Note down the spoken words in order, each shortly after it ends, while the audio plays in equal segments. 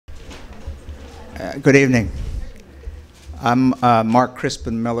Good evening. I'm Mark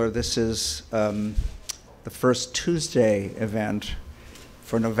Crispin Miller. This is the first Tuesday event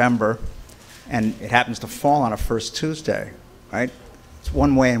for November, and it happens to fall on a first Tuesday, right? It's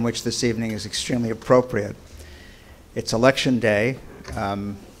one way in which this evening is extremely appropriate. It's election day.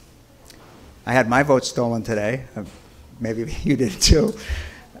 I had my vote stolen today. Maybe you did too.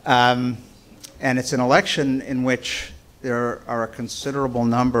 And it's an election in which there are a considerable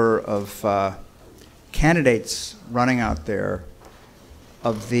number of candidates running out there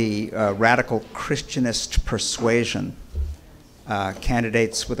of the radical Christianist persuasion,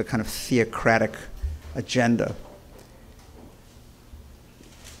 candidates with a kind of theocratic agenda.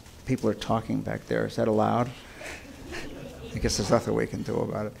 People are talking back there. Is that allowed? I guess there's nothing we can do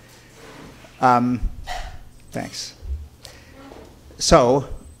about it. Thanks. So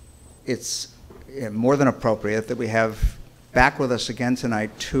it's more than appropriate that we have back with us again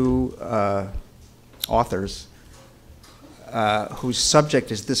tonight two authors whose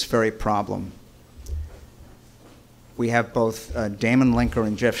subject is this very problem. We have both Damon Linker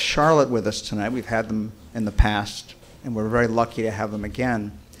and Jeff Sharlet with us tonight. We've had them in the past, and we're very lucky to have them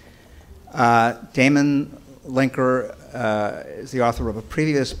again. Damon Linker is the author of a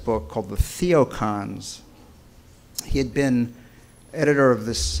previous book called The Theocons. He had been editor of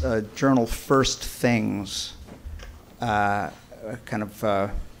this journal First Things, a kind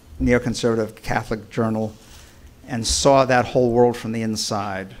of neoconservative Catholic journal, and saw that whole world from the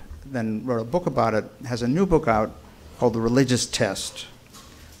inside. Then wrote a book about it, has a new book out called The Religious Test,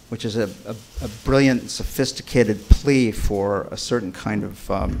 which is a brilliant, sophisticated plea for a certain kind of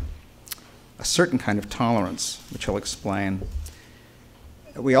tolerance, which I'll explain.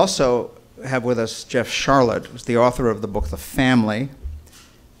 We also have with us Jeff Sharlet, who's the author of the book The Family.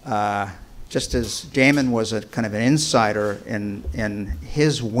 Just as Damon was a kind of an insider in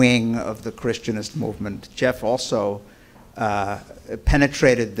his wing of the Christianist movement, Jeff also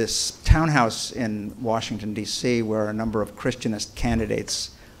penetrated this townhouse in Washington, D.C., where a number of Christianist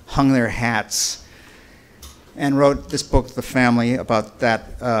candidates hung their hats and wrote this book, The Family, about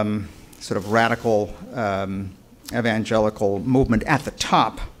that sort of radical evangelical movement at the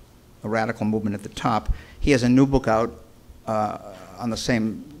top, a radical movement at the top. He has a new book out on the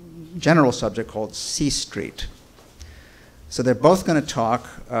same general subject called C Street. So they're both going to talk,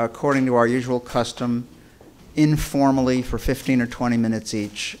 according to our usual custom, informally for 15 or 20 minutes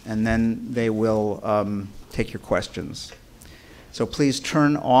each, and then they will take your questions. So please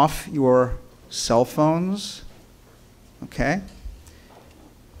turn off your cell phones, okay?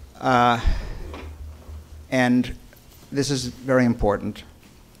 And this is very important.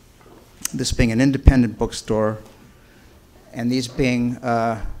 This being an independent bookstore, and these being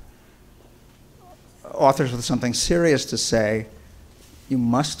authors with something serious to say, you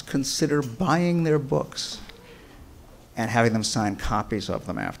must consider buying their books and having them sign copies of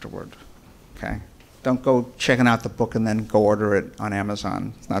them afterward, okay? Don't go checking out the book and then go order it on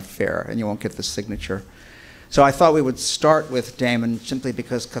Amazon. It's not fair, and you won't get the signature. So I thought we would start with Damon simply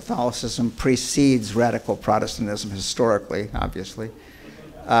because Catholicism precedes radical Protestantism historically, obviously.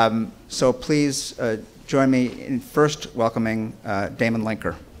 So please join me in first welcoming Damon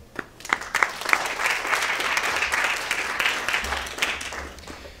Linker.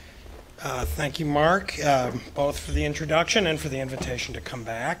 Thank you, Mark, both for the introduction and for the invitation to come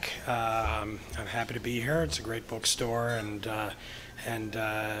back. I'm happy to be here. It's a great bookstore, and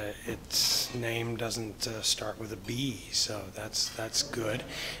its name doesn't start with a B, so that's good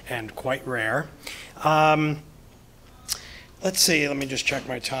and quite rare. Let's see, let me just check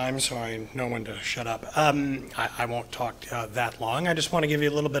my time so I know when to shut up. I won't talk that long. I just want to give you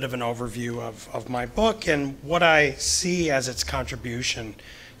a little bit of an overview of my book and what I see as its contribution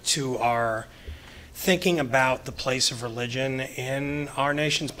to our thinking about the place of religion in our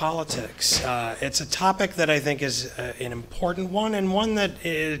nation's politics. It's a topic that I think is an important one, and one that,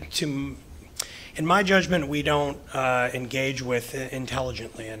 in my judgment, we don't engage with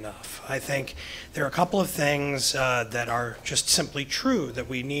intelligently enough. I think there are a couple of things that are just simply true that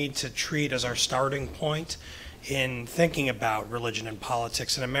we need to treat as our starting point in thinking about religion and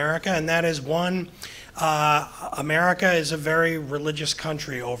politics in America, and that is one, America is a very religious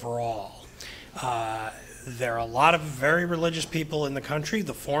country overall. There are a lot of very religious people in the country.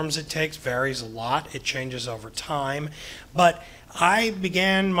 The forms it takes varies a lot. It changes over time. But I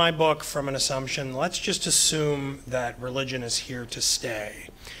began my book from an assumption, let's just assume that religion is here to stay.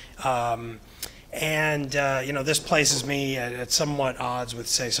 You know, this places me at somewhat odds with,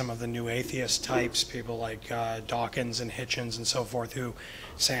 say, some of the new atheist types, people like Dawkins and Hitchens and so forth,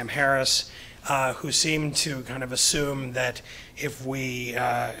 Sam Harris, who seem to kind of assume that if we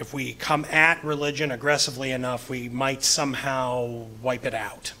come at religion aggressively enough, we might somehow wipe it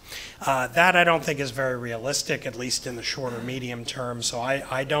out. That I don't think is very realistic, at least in the short or medium term, so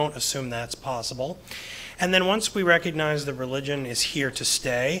I don't assume that's possible. And then once we recognize that religion is here to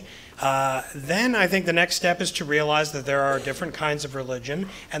stay, then I think the next step is to realize that there are different kinds of religion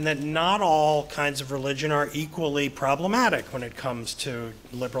and that not all kinds of religion are equally problematic when it comes to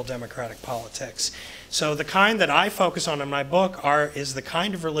liberal democratic politics. So the kind that I focus on in my book is the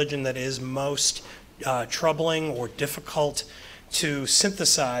kind of religion that is most troubling or difficult to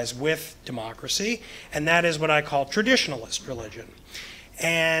synthesize with democracy, and that is what I call traditionalist religion.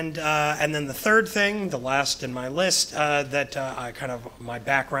 And then the third thing, the last in my list, my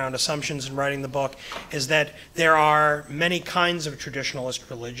background assumptions in writing the book, is that there are many kinds of traditionalist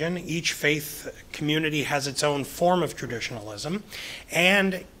religion. Each faith community has its own form of traditionalism,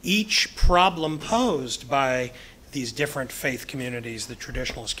 and each problem posed by these different faith communities, the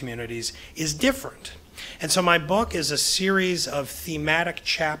traditionalist communities, is different. And so my book is a series of thematic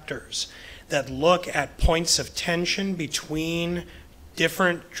chapters that look at points of tension between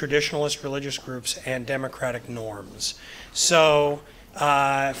different traditionalist religious groups and democratic norms. So,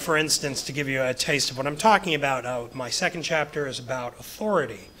 for instance, to give you a taste of what I'm talking about, my second chapter is about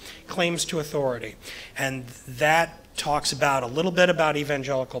authority, claims to authority. And that talks about a little bit about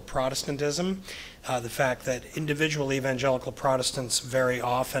evangelical Protestantism, the fact that individual evangelical Protestants very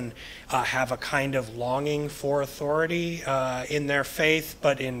often have a kind of longing for authority in their faith,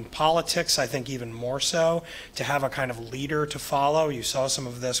 but in politics, I think even more so, to have a kind of leader to follow. You saw some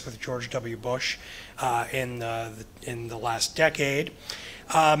of this with George W. Bush in the last decade.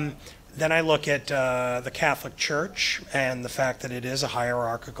 Then I look at the Catholic Church and the fact that it is a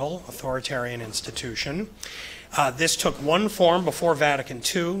hierarchical, authoritarian institution. This took one form before Vatican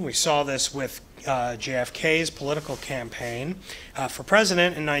II. We saw this with JFK's political campaign for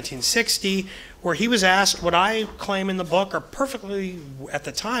president in 1960, where he was asked what I claim in the book are at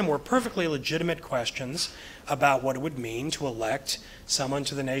the time, were perfectly legitimate questions about what it would mean to elect someone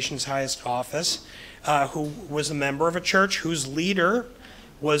to the nation's highest office who was a member of a church whose leader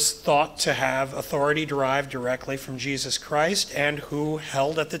was thought to have authority derived directly from Jesus Christ, and who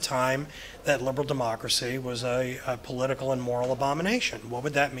held at the time that liberal democracy was a political and moral abomination. What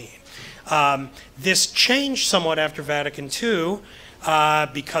would that mean? This changed somewhat after Vatican II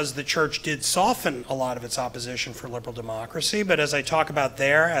because the church did soften a lot of its opposition for liberal democracy, but as I talk about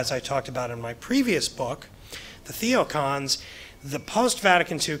there, as I talked about in my previous book, The Theocons, the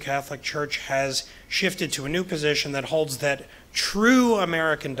post-Vatican II Catholic Church has shifted to a new position that holds that true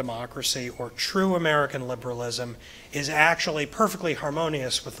American democracy or true American liberalism is actually perfectly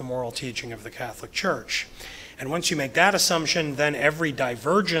harmonious with the moral teaching of the Catholic Church. And once you make that assumption, then every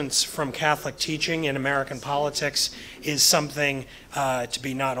divergence from Catholic teaching in American politics is something to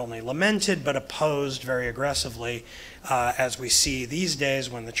be not only lamented, but opposed very aggressively, as we see these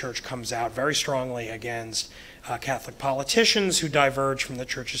days when the Church comes out very strongly against Catholic politicians who diverge from the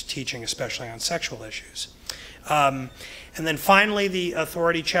Church's teaching, especially on sexual issues. And then finally, the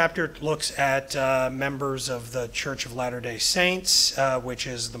authority chapter looks at members of the Church of Latter-day Saints, which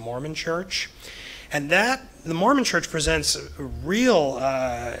is the Mormon Church. And the Mormon Church presents real,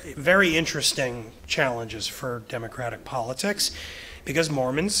 very interesting challenges for democratic politics, because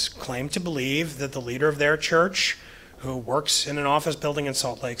Mormons claim to believe that the leader of their church, who works in an office building in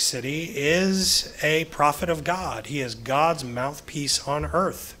Salt Lake City, is a prophet of God. He is God's mouthpiece on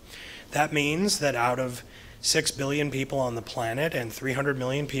earth. That means that out of 6 billion people on the planet and 300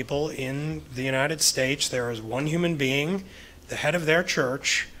 million people in the United States, there is one human being, the head of their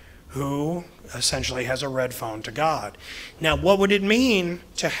church, who essentially has a red phone to God. Now, what would it mean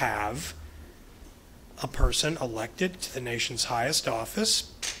to have a person elected to the nation's highest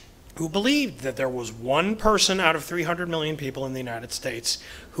office who believed that there was one person out of 300 million people in the United States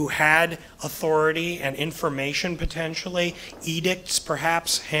who had authority and information, potentially, edicts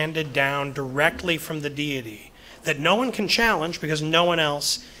perhaps handed down directly from the deity, that no one can challenge because no one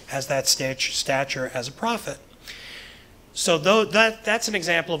else has that stature as a prophet? So that's an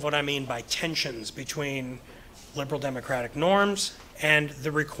example of what I mean by tensions between liberal democratic norms and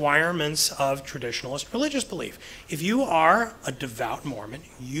the requirements of traditionalist religious belief. If you are a devout Mormon,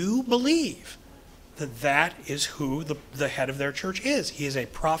 you believe that that is who the head of their church is. He is a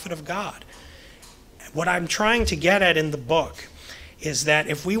prophet of God. What I'm trying to get at in the book is that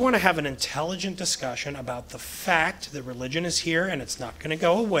if we want to have an intelligent discussion about the fact that religion is here and it's not going to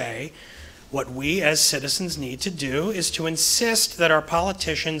go away, What we as citizens need to do is to insist that our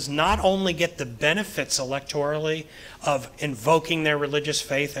politicians not only get the benefits electorally of invoking their religious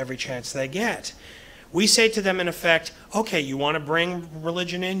faith every chance they get. We say to them, in effect, okay, you want to bring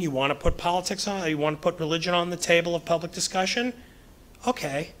religion in? You want to put politics on? You want to put religion on the table of public discussion?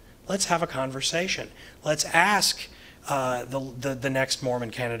 Okay, let's have a conversation. Let's ask the next Mormon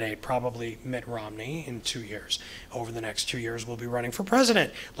candidate, probably Mitt Romney, in 2 years. Over the next 2 years, we'll be running for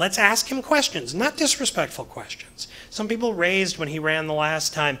president. Let's ask him questions, not disrespectful questions. Some people raised when he ran the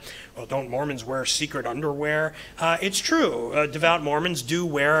last time, well, don't Mormons wear secret underwear? It's true. Devout Mormons do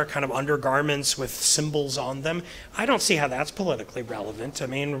wear kind of undergarments with symbols on them. I don't see how that's politically relevant. I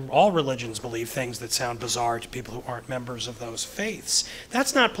mean, all religions believe things that sound bizarre to people who aren't members of those faiths.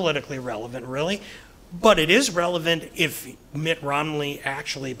 That's not politically relevant, really. But it is relevant if Mitt Romney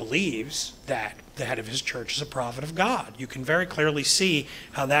actually believes that the head of his church is a prophet of God. You can very clearly see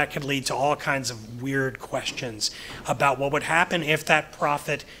how that could lead to all kinds of weird questions about what would happen if that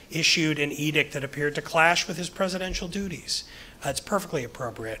prophet issued an edict that appeared to clash with his presidential duties. It's perfectly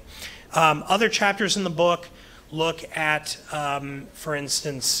appropriate. Other chapters in the book look at, for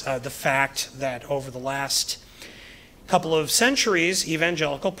instance, the fact that over the last couple of centuries,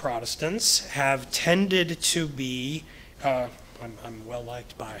 evangelical Protestants have tended to be, I'm well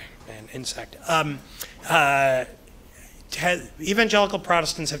liked by an insect, evangelical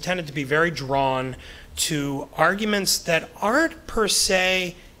Protestants have tended to be very drawn to arguments that aren't per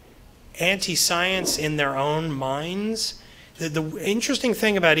se anti-science in their own minds. The interesting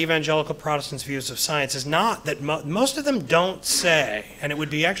thing about evangelical Protestants' views of science is not that most of them don't say, and it would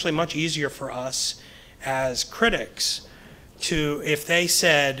be actually much easier for us as critics to, if they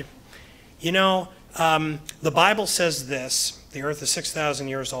said, you know, the Bible says this, the earth is 6,000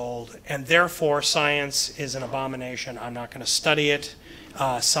 years old, and therefore science is an abomination. I'm not going to study it.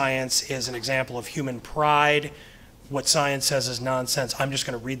 Science is an example of human pride. What science says is nonsense. I'm just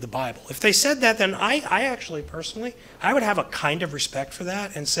going to read the Bible. If they said that, then I actually, personally, I would have a kind of respect for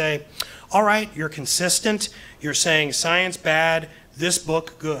that and say, all right, you're consistent. You're saying science bad, this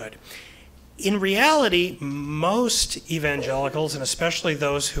book good. In reality, most evangelicals, and especially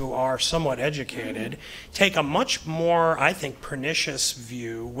those who are somewhat educated, take a much more, I think, pernicious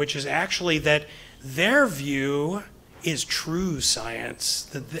view, which is actually that their view is true science.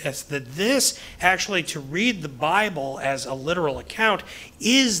 That this actually, to read the Bible as a literal account,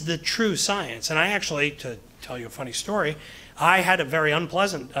 is the true science. And I actually, to tell you a funny story, I had a very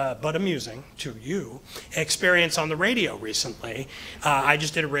unpleasant, but amusing to you, experience on the radio recently. I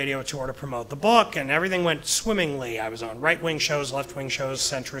just did a radio tour to promote the book, and everything went swimmingly. I was on right-wing shows, left-wing shows,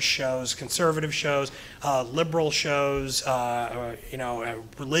 centrist shows, conservative shows, liberal shows,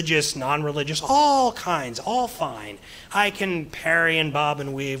 religious, non-religious, all kinds, all fine. I can parry and bob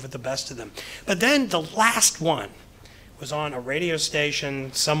and weave with the best of them. But then the last one was on a radio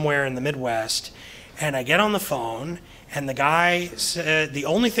station somewhere in the Midwest, and I get on the phone, and the guy said the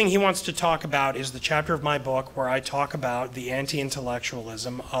only thing he wants to talk about is the chapter of my book where I talk about the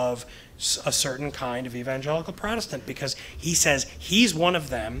anti-intellectualism of a certain kind of evangelical Protestant, because he says he's one of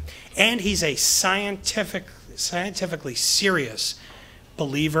them, and he's a scientifically serious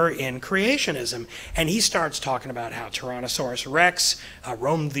believer in creationism. And he starts talking about how Tyrannosaurus Rex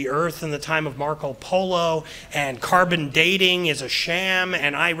roamed the earth in the time of Marco Polo, and carbon dating is a sham,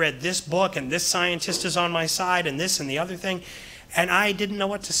 and I read this book, and this scientist is on my side, and this and the other thing. And I didn't know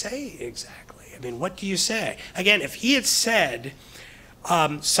what to say exactly. I mean, what do you say? Again, if he had said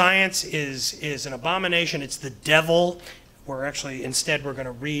science is an abomination, it's the devil, instead we're going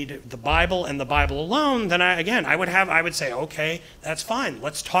to read the Bible and the Bible alone, then I would say, okay, that's fine.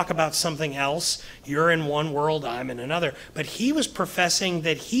 Let's talk about something else. You're in one world, I'm in another. But he was professing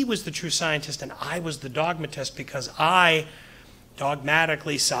that he was the true scientist and I was the dogmatist, because I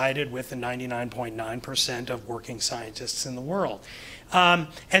dogmatically sided with the 99.9% of working scientists in the world. And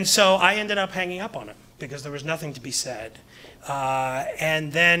so I ended up hanging up on him because there was nothing to be said.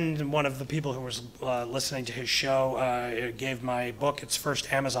 And then one of the people who was listening to his show gave my book its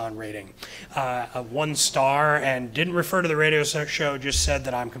first Amazon rating, a 1 star, and didn't refer to the radio show, just said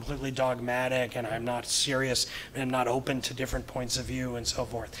that I'm completely dogmatic and I'm not serious and I'm not open to different points of view and so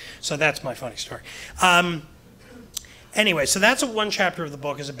forth. So that's my funny story. Anyway, so that's what one chapter of the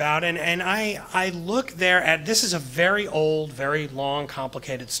book is about, and I look there at, this is a very old, very long,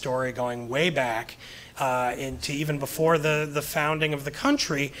 complicated story going way back into even before the founding of the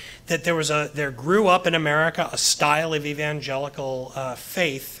country, that there grew up in America a style of evangelical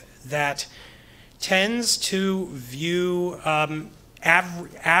faith that tends to view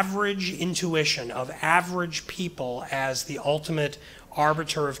average intuition of average people as the ultimate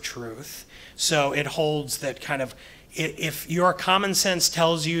arbiter of truth. So it holds that kind of, if your common sense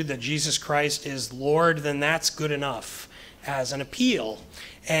tells you that Jesus Christ is Lord, then that's good enough as an appeal.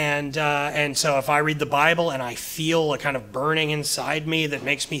 And so if I read the Bible and I feel a kind of burning inside me that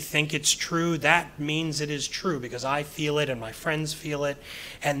makes me think it's true, that means it is true because I feel it and my friends feel it.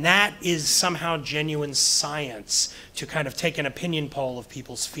 And that is somehow genuine science, to kind of take an opinion poll of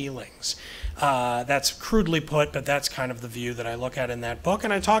people's feelings. That's crudely put, but that's kind of the view that I look at in that book.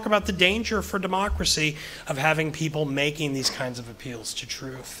 And I talk about the danger for democracy of having people making these kinds of appeals to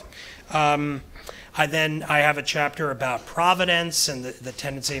truth. I have a chapter about providence and the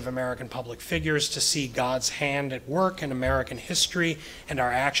tendency of American public figures to see God's hand at work in American history and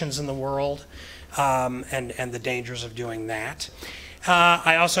our actions in the world, and the dangers of doing that.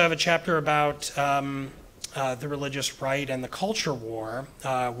 I also have a chapter about the religious right and the culture war,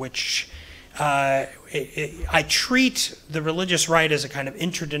 which I treat the religious right as a kind of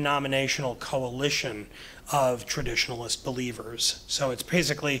interdenominational coalition of traditionalist believers. So it's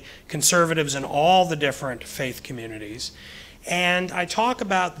basically conservatives in all the different faith communities. And I talk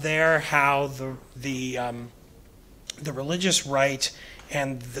about there how the religious right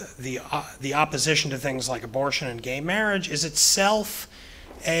and the opposition to things like abortion and gay marriage is itself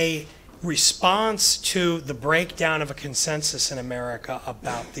a response to the breakdown of a consensus in America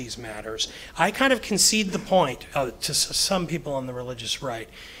about these matters. I kind of concede the point to some people on the religious right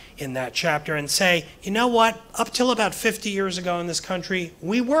in that chapter and say, you know what, up till about 50 years ago in this country,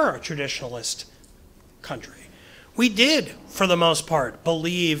 we were a traditionalist country. We did, for the most part,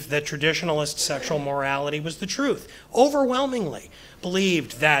 believe that traditionalist sexual morality was the truth. Overwhelmingly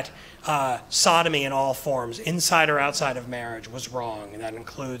believed that sodomy in all forms, inside or outside of marriage, was wrong. And that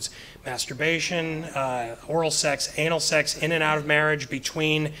includes masturbation, oral sex, anal sex, in and out of marriage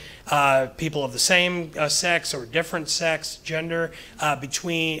between people of the same sex or different sex, gender,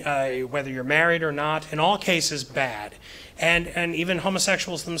 between whether you're married or not. In all cases, bad. And even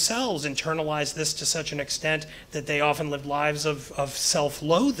homosexuals themselves internalize this to such an extent that they often live lives of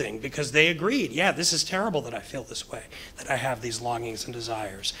self-loathing because they agreed, yeah, this is terrible that I feel this way, that I have these longings and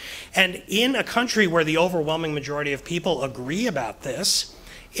desires. And in a country where the overwhelming majority of people agree about this,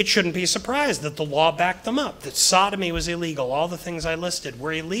 it shouldn't be surprised that the law backed them up, that sodomy was illegal. All the things I listed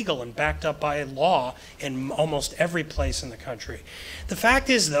were illegal and backed up by law in almost every place in the country. The fact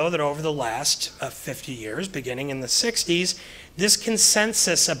is, though, that over the last 50 years, beginning in the 60s, this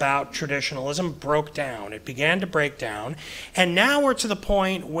consensus about traditionalism broke down. It began to break down. And now we're to the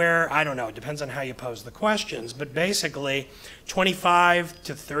point where, I don't know, it depends on how you pose the questions, but basically 25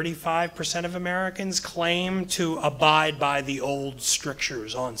 to 35% of Americans claim to abide by the old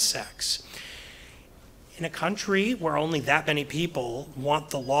strictures on sex. In a country where only that many people want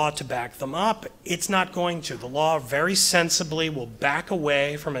the law to back them up, it's not going to. The law very sensibly will back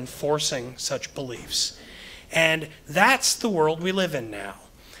away from enforcing such beliefs. And that's the world we live in now.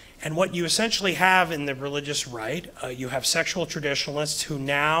 And what you essentially have in the religious right, you have sexual traditionalists who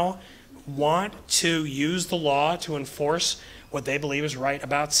now want to use the law to enforce what they believe is right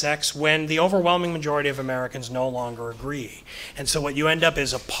about sex when the overwhelming majority of Americans no longer agree. And so what you end up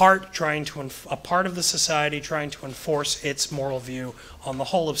is a part of the society trying to enforce its moral view on the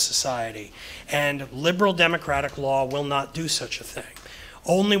whole of society. And liberal democratic law will not do such a thing.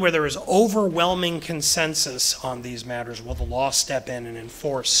 Only where there is overwhelming consensus on these matters will the law step in and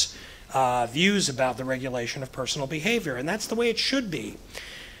enforce views about the regulation of personal behavior. And that's the way it should be.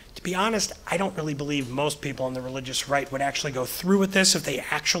 To be honest, I don't really believe most people on the religious right would actually go through with this if they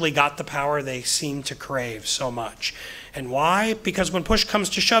actually got the power they seem to crave so much. And why? Because when push comes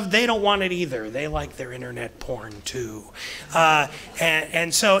to shove, they don't want it either. They like their internet porn too.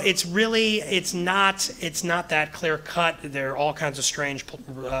 And so it's really, it's not that clear cut. There are all kinds of strange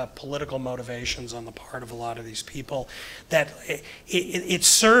political motivations on the part of a lot of these people that it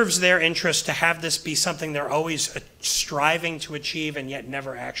serves their interest to have this be something they're always striving to achieve and yet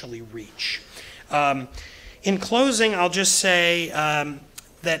never actually reach. In closing, I'll just say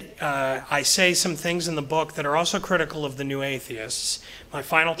that I say some things in the book that are also critical of the new atheists. My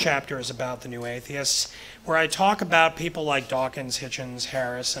final chapter is about the new atheists, where I talk about people like Dawkins, Hitchens,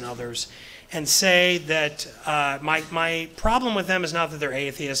 Harris, and others, and say that my problem with them is not that they're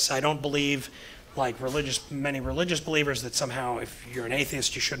atheists. I don't believe, like many religious believers, that somehow if you're an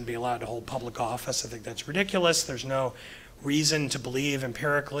atheist you shouldn't be allowed to hold public office. I think that's ridiculous. There's no reason to believe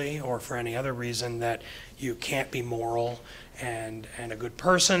empirically or for any other reason that you can't be moral and a good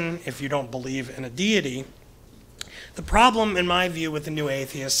person if you don't believe in a deity. The problem, in my view, with the new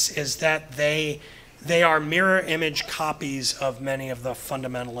atheists is that they are mirror image copies of many of the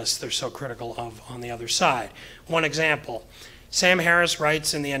fundamentalists they're so critical of on the other side. One example, Sam Harris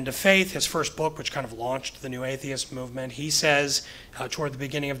writes in The End of Faith, his first book, which kind of launched the New Atheist movement. He says, toward the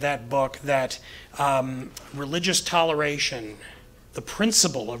beginning of that book, that religious toleration, the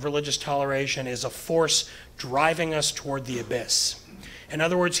principle of religious toleration, is a force driving us toward the abyss. In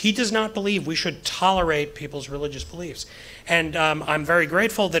other words, he does not believe we should tolerate people's religious beliefs. And I'm very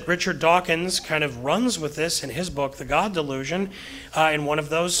grateful that Richard Dawkins kind of runs with this in his book, The God Delusion. In one of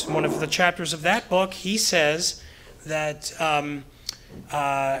the chapters of that book, he says that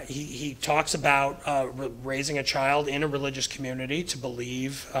he talks about raising a child in a religious community to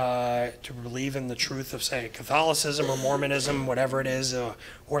believe in the truth of, say, Catholicism or Mormonism, whatever it is,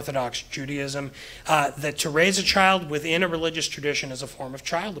 Orthodox Judaism, that to raise a child within a religious tradition is a form of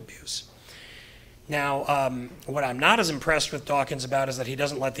child abuse. Now, what I'm not as impressed with Dawkins about is that he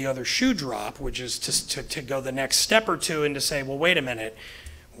doesn't let the other shoe drop, which is to go the next step or two and to say, well, wait a minute,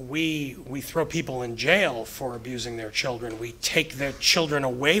 we throw people in jail for abusing their children. We take their children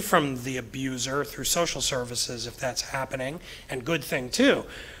away from the abuser through social services if that's happening, and good thing too.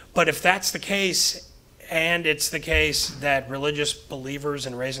 But if that's the case, and it's the case that religious believers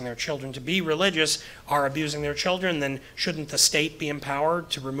in raising their children to be religious are abusing their children, then shouldn't the state be empowered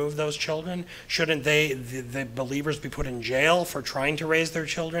to remove those children? Shouldn't the believers be put in jail for trying to raise their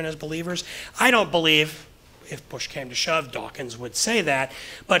children as believers? I don't believe, if push came to shove, Dawkins would say that,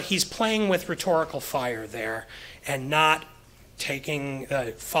 but he's playing with rhetorical fire there and not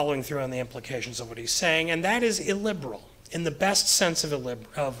following through on the implications of what he's saying, and that is illiberal, in the best sense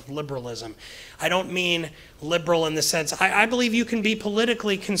of liberalism. I don't mean liberal in the sense, I believe you can be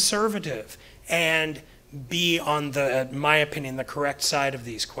politically conservative and be on in my opinion, the correct side of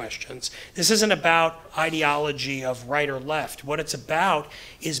these questions. This isn't about ideology of right or left. What it's about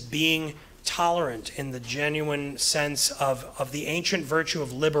is being tolerant in the genuine sense of the ancient virtue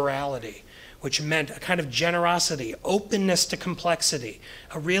of liberality, which meant a kind of generosity, openness to complexity,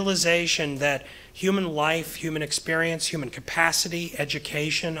 a realization that human life, human experience, human capacity,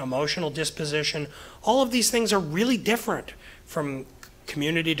 education, emotional disposition, all of these things are really different from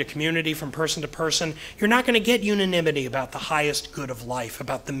community to community, from person to person. You're not going to get unanimity about the highest good of life,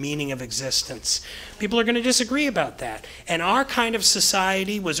 about the meaning of existence. People are going to disagree about that. And our kind of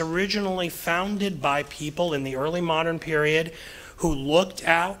society was originally founded by people in the early modern period who looked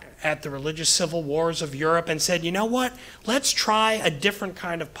out at the religious civil wars of Europe and said, you know what, let's try a different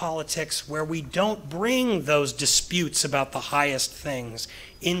kind of politics where we don't bring those disputes about the highest things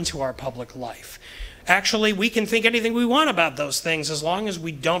into our public life. Actually, we can think anything we want about those things as long as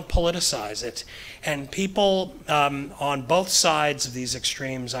we don't politicize it. And people on both sides of these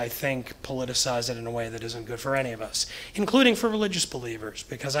extremes, I think, politicize it in a way that isn't good for any of us, including for religious believers,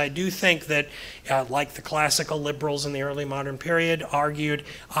 because I do think that, like the classical liberals in the early modern period argued,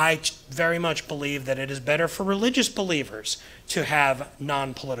 I very much believe that it is better for religious believers to have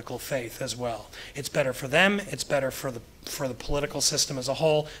non-political faith as well. It's better for them, it's better for the political system as a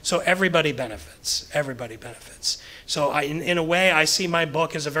whole, so everybody benefits. Everybody benefits. So in a way, I see my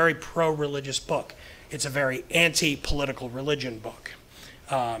book as a very pro-religious book. It's a very anti-political religion book.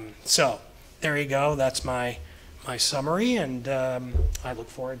 So there you go. That's my summary, and I look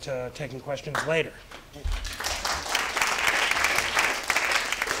forward to taking questions later.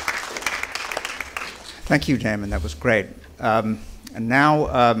 Thank you, Damon. That was great. And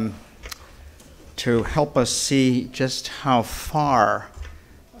now, to help us see just how far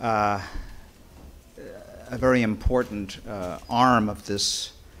a very important arm of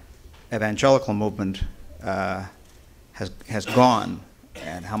this evangelical movement has gone,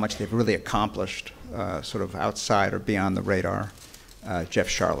 and how much they've really accomplished sort of outside or beyond the radar, Jeff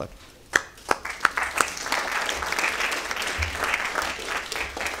Sharlet.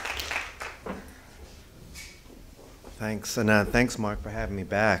 Thanks, and thanks, Mark, for having me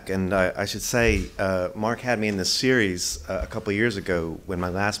back. And I should say, Mark had me in this series a couple of years ago when my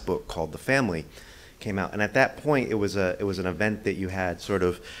last book, called The Family, came out. And at that point, it was an event that you had sort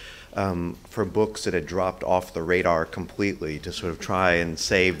of for books that had dropped off the radar completely, to sort of try and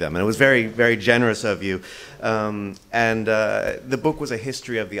save them. And it was very, very generous of you. The book was a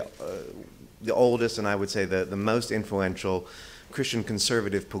history of the oldest, and I would say the most influential Christian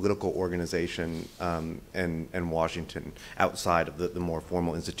conservative political organization in Washington, outside of the more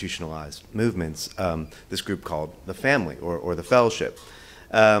formal institutionalized movements, this group called The Family, or The Fellowship.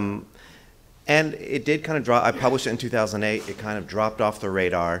 And it did kind of drop. I published it in 2008. It kind of dropped off the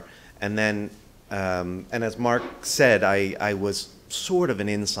radar. And then, and as Mark said, I was sort of an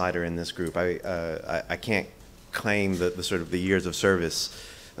insider in this group. I can't claim the sort of the years of service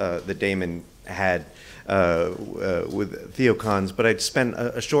that Damon had with theocons, but I'd spent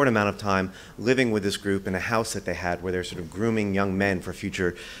a short amount of time living with this group in a house that they had where they're sort of grooming young men for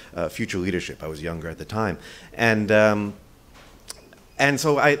future leadership. I was younger at the time. And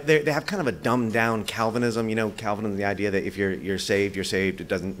so they have kind of a dumbed down Calvinism, you know, Calvinism, the idea that if you're saved, you're saved. It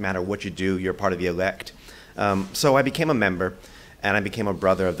doesn't matter what you do, you're part of the elect. So I became a member, and I became a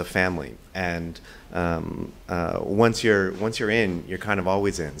brother of the family. And once you're in, you're kind of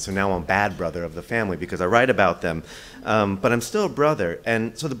always in. So now I'm a bad brother of the family because I write about them, but I'm still a brother.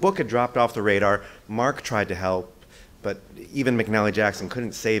 And so the book had dropped off the radar. Mark tried to help, but even McNally Jackson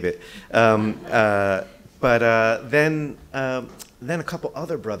couldn't save it. Then a couple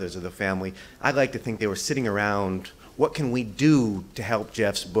other brothers of the family, I'd like to think they were sitting around, what can we do to help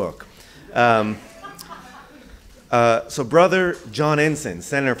Jeff's book? So brother John Ensign,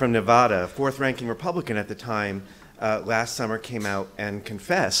 senator from Nevada, fourth-ranking Republican at the time, last summer came out and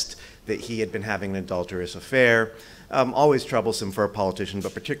confessed that he had been having an adulterous affair. Always troublesome for a politician,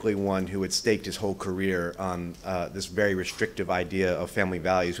 but particularly one who had staked his whole career on this very restrictive idea of family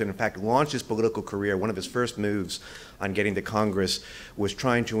values. And in fact, launched his political career. One of his first moves on getting to Congress was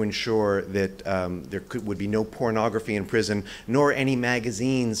trying to ensure that there would be no pornography in prison, nor any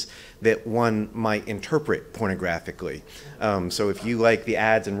magazines that one might interpret pornographically. So if you like the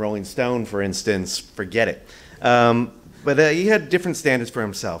ads in Rolling Stone, for instance, forget it. But he had different standards for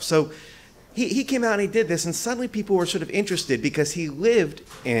himself. So he came out and he did this, and suddenly people were sort of interested because he lived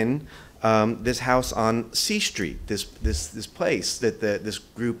in this house on C Street, this place that this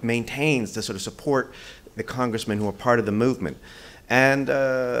group maintains to sort of support the congressmen who are part of the movement. And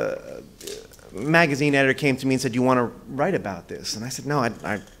a magazine editor came to me and said, "Do you want to write about this?" And I said, "No, I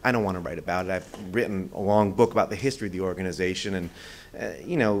don't want to write about it. I've written a long book about the history of the organization, and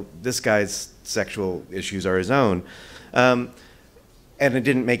you know, this guy's sexual issues are his own." And it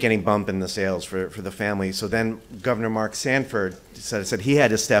didn't make any bump in the sales for the family. So then Governor Mark Sanford said he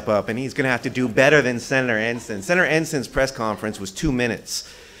had to step up, and he's going to have to do better than Senator Ensign. Senator Ensign's press conference was 2 minutes.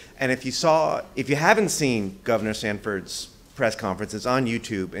 And if you haven't seen Governor Sanford's press conference, it's on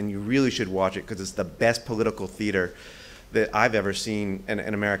YouTube, and you really should watch it because it's the best political theater that I've ever seen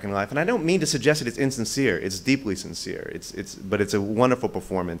in American life. And I don't mean to suggest that it's insincere. It's deeply sincere. But it's a wonderful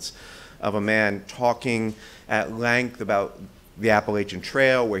performance of a man talking at length about the Appalachian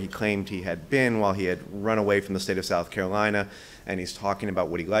Trail, where he claimed he had been while he had run away from the state of South Carolina, and he's talking about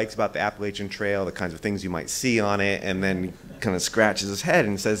what he likes about the Appalachian Trail, the kinds of things you might see on it, and then he kind of scratches his head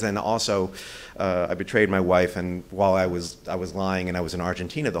and says, and also, I betrayed my wife, and while I was lying, and I was in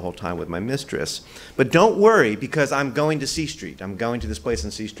Argentina the whole time with my mistress. But don't worry, because I'm going to C Street. I'm going to this place on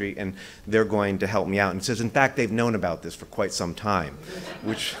C Street, and they're going to help me out. And he says, in fact, they've known about this for quite some time,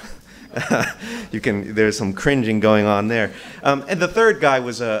 which... there's some cringing going on there. And the third guy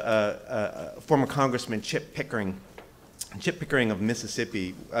was a former Congressman, Chip Pickering. Chip Pickering of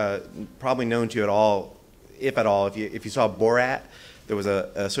Mississippi, probably known to you at all, if at all, if you saw Borat. There was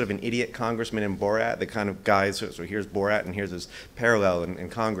a sort of an idiot congressman in Borat, the kind of guy, so here's Borat and here's his parallel in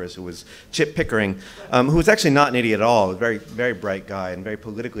Congress, who was Chip Pickering, who was actually not an idiot at all, a very, very bright guy and very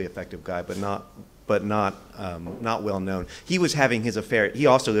politically effective guy, but not well known. He was having his affair. He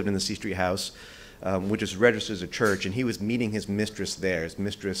also lived in the C Street house, which is registered as a church, and he was meeting his mistress there. His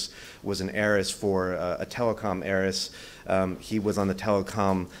mistress was an heiress for a telecom heiress. He was on the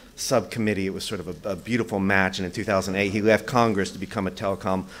telecom subcommittee. It was sort of a beautiful match, and in 2008 he left Congress to become a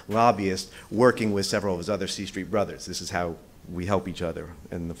telecom lobbyist, working with several of his other C Street brothers. This is how we help each other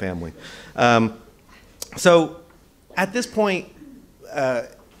in the family. So at this point,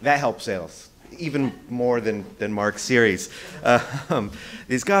 that helped sales. Even more than Mark's series.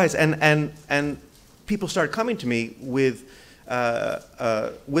 These guys, and people started coming to me with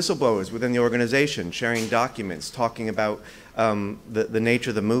whistleblowers within the organization, sharing documents, talking about the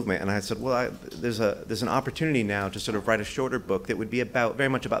nature of the movement. And I said, well, there's an opportunity now to sort of write a shorter book that would be very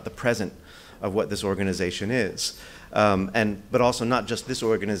much about the present of what this organization is. But also not just this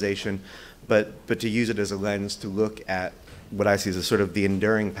organization, but to use it as a lens to look at what I see as a sort of the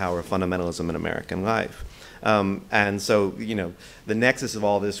enduring power of fundamentalism in American life. And so, you know, the nexus of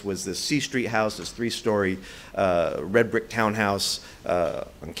all this was this C Street house, this 3-story red brick townhouse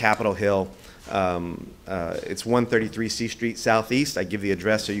on Capitol Hill. It's 133 C Street Southeast. I give the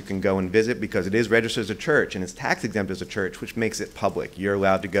address so you can go and visit, because it is registered as a church and it's tax exempt as a church, which makes it public. You're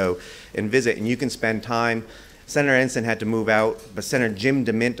allowed to go and visit, and you can spend time. Senator Ensign had to move out, but Senator Jim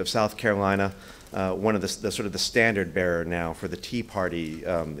DeMint of South Carolina, one of the sort of the standard bearer now for the Tea Party,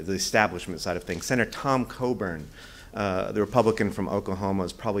 the establishment side of things. Senator Tom Coburn the Republican from Oklahoma,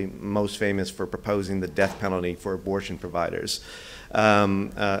 is probably most famous for proposing the death penalty for abortion providers.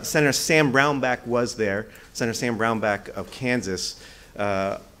 Senator Sam Brownback was there. Senator Sam Brownback of Kansas,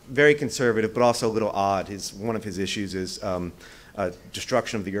 very conservative, but also a little odd. One of his issues is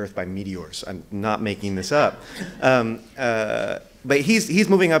destruction of the earth by meteors. I'm not making this up. But he's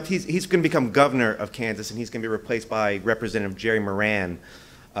moving up. He's going to become governor of Kansas, and he's going to be replaced by Representative Jerry Moran,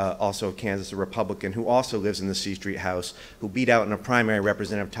 also of Kansas, a Republican, who also lives in the C Street House, who beat out in a primary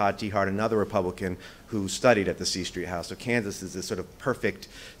Representative Todd Tiahrt, another Republican who studied at the C Street House. So Kansas is this sort of perfect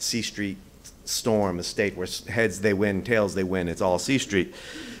C Street storm, a state where heads they win, tails they win. It's all C Street.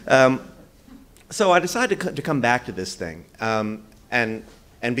 So I decided to come back to this thing, and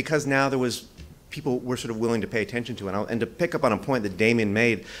because now people were sort of willing to pay attention to it, and to pick up on a point that Damon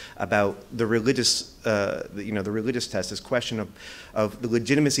made about the religious, the religious test, this question of the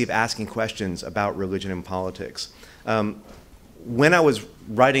legitimacy of asking questions about religion and politics. When I was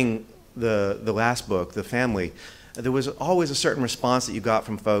writing the last book, The Family, there was always a certain response that you got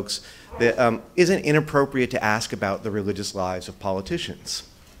from folks that isn't inappropriate to ask about the religious lives of politicians,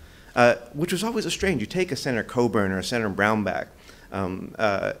 which was always a strange. You take a Senator Coburn or a Senator Brownback,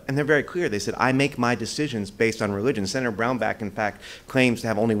 and they're very clear. They said, I make my decisions based on religion. Senator Brownback, in fact, claims to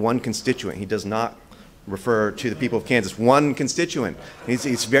have only one constituent. He does not refer to the people of Kansas, one constituent.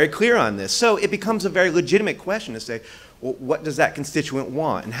 He's very clear on this. So it becomes a very legitimate question to say, well, what does that constituent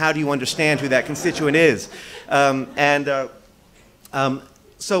want? And how do you understand who that constituent is? But a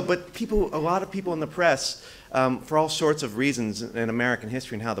lot of people in the press, for all sorts of reasons in American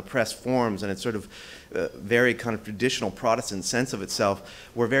history and how the press forms and its sort of very kind of traditional Protestant sense of itself,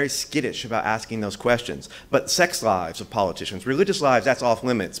 were very skittish about asking those questions. But sex lives of politicians, religious lives, that's off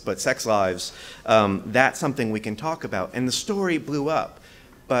limits, but sex lives, that's something we can talk about. And the story blew up.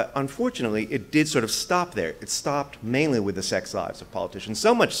 But unfortunately, it did sort of stop there. It stopped mainly with the sex lives of politicians,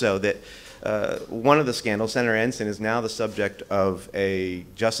 so much so that one of the scandals, Senator Ensign, is now the subject of a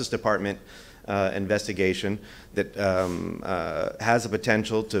Justice Department investigation that has the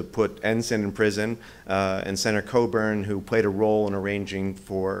potential to put Ensign in prison, and Senator Coburn, who played a role in arranging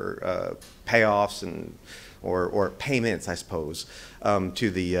for payoffs or payments, I suppose, to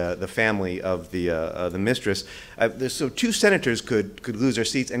the family of the mistress. So two senators could lose their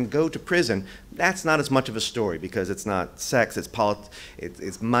seats and go to prison. That's not as much of a story because it's not sex, it's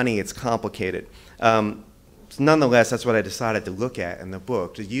money, it's complicated. Nonetheless, that's what I decided to look at in the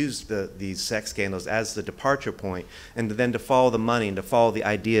book, to use these sex scandals as the departure point, and then to follow the money and to follow the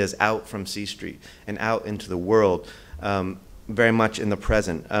ideas out from C Street and out into the world, very much in the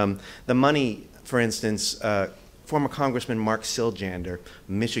present. The money, for instance, former Congressman Mark Siljander,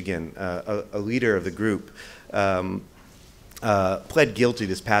 Michigan, a leader of the group, pled guilty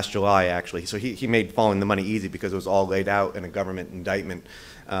this past July, actually. So he made following the money easy because it was all laid out in a government indictment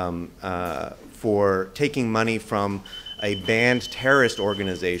for taking money from a banned terrorist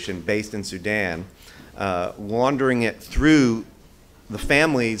organization based in Sudan, laundering it through the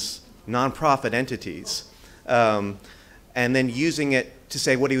family's nonprofit entities, and then using it to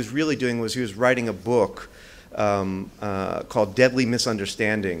say what he was really doing was he was writing a book called Deadly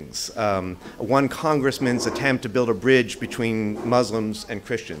Misunderstandings, one congressman's attempt to build a bridge between Muslims and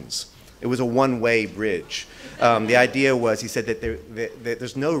Christians. It was a one-way bridge. The idea was, he said that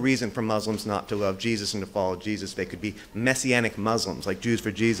there's no reason for Muslims not to love Jesus and to follow Jesus. They could be Messianic Muslims, like Jews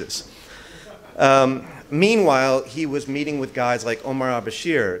for Jesus. Meanwhile, he was meeting with guys like Omar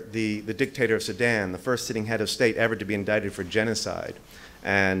al-Bashir, the dictator of Sudan, the first sitting head of state ever to be indicted for genocide.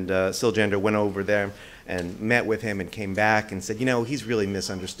 And Siljander went over there and met with him and came back and said, you know, he's really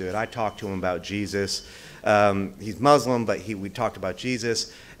misunderstood. I talked to him about Jesus. He's Muslim, but we talked about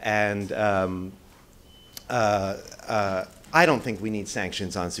Jesus. And I don't think we need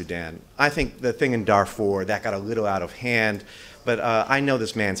sanctions on Sudan. I think the thing in Darfur, that got a little out of hand, but I know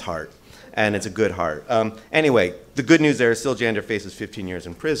this man's heart, and it's a good heart. Anyway, the good news there is Siljander faces 15 years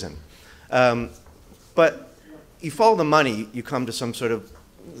in prison. But you follow the money, you come to some sort of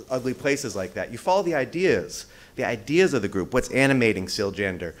ugly places like that. You follow the ideas of the group, what's animating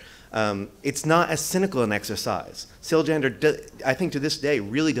Siljander. It's not as cynical an exercise. Siljander, I think to this day,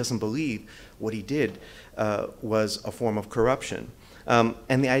 really doesn't believe what he did was a form of corruption.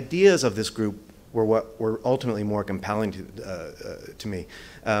 And the ideas of this group were what were ultimately more compelling to me.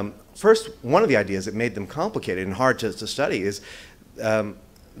 First, one of the ideas that made them complicated and hard to study is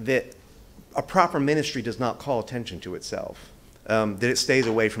that a proper ministry does not call attention to itself, that it stays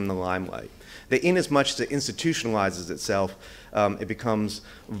away from the limelight. that inasmuch as it institutionalizes itself, it becomes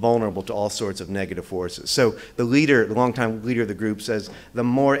vulnerable to all sorts of negative forces. So the leader, the longtime leader of the group says, the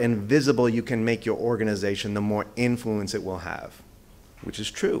more invisible you can make your organization, the more influence it will have, which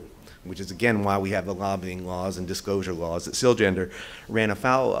is true, which is again why we have the lobbying laws and disclosure laws that Siljander ran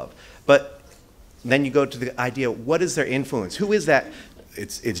afoul of. But then you go to the idea, what is their influence? Who is that?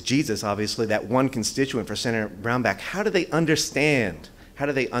 It's Jesus, obviously, that one constituent for Senator Brownback. How do they understand? How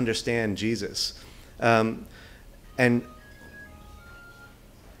do they understand Jesus? And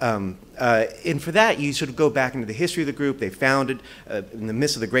for that, you sort of go back into the history of the group. They founded in the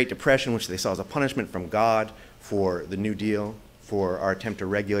midst of the Great Depression, which they saw as a punishment from God for the New Deal, for our attempt to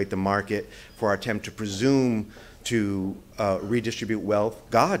regulate the market, for our attempt to presume to redistribute wealth.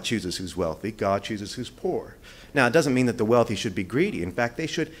 God chooses who's wealthy. God chooses who's poor. Now, it doesn't mean that the wealthy should be greedy. In fact, they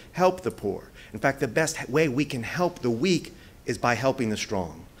should help the poor. In fact, the best way we can help the weak is by helping the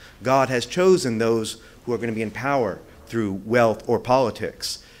strong. God has chosen those who are going to be in power through wealth or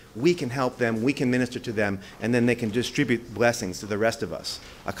politics. We can help them, we can minister to them, and then they can distribute blessings to the rest of us.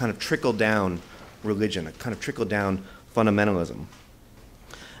 A kind of trickle-down religion, a kind of trickle-down fundamentalism.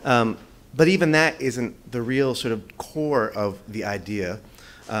 But even that isn't the real sort of core of the idea.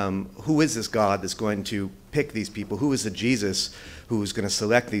 Who is this God that's going to pick these people? Who is the Jesus who's going to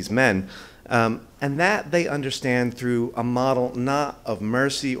select these men? And that they understand through a model not of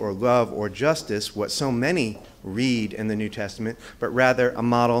mercy or love or justice, what so many read in the New Testament, but rather a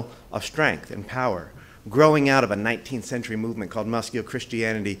model of strength and power, growing out of a 19th century movement called muscular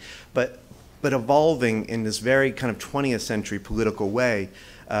Christianity, but evolving in this very kind of 20th century political way,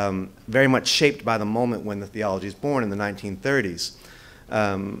 very much shaped by the moment when the theology is born in the 1930s.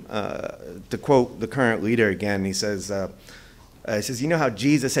 To quote the current leader again, he says, you know how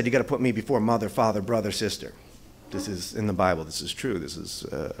Jesus said you got to put me before mother, father, brother, sister? This is in the Bible. This is true. This is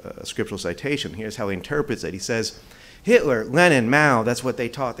a scriptural citation. Here's how he interprets it. He says, Hitler, Lenin, Mao, that's what they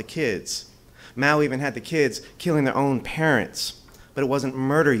taught the kids. Mao even had the kids killing their own parents. But it wasn't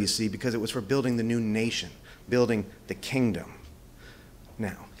murder, you see, because it was for building the new nation, building the kingdom.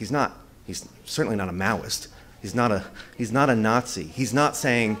 Now, he's certainly not a Maoist. He's not a Nazi. He's not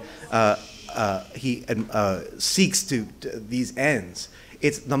saying he seeks to these ends.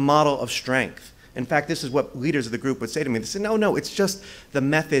 It's the model of strength. In fact, this is what leaders of the group would say to me. They say, no, it's just the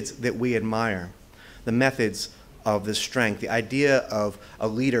methods that we admire, the methods of the strength, the idea of a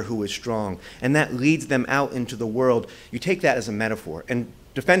leader who is strong. And that leads them out into the world. You take that as a metaphor. And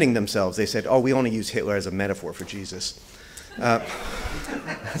defending themselves, they said, we only use Hitler as a metaphor for Jesus.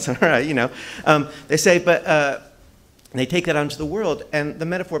 That's all right, you know. They say, but they take that out into the world, and the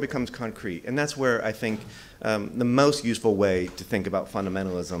metaphor becomes concrete. And that's where I think the most useful way to think about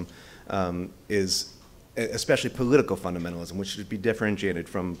fundamentalism is, especially political fundamentalism, which should be differentiated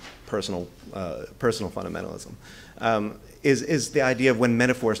from personal fundamentalism, is the idea of when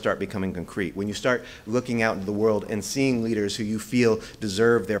metaphors start becoming concrete. When you start looking out into the world and seeing leaders who you feel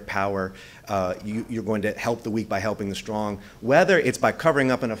deserve their power, you're going to help the weak by helping the strong, whether it's by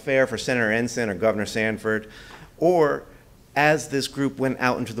covering up an affair for Senator Ensign or Governor Sanford, or as this group went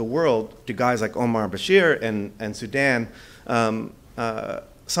out into the world to guys like Omar Bashir and Sudan,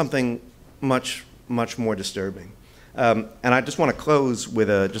 something much more disturbing. And I just want to close with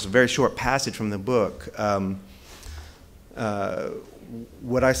just a very short passage from the book.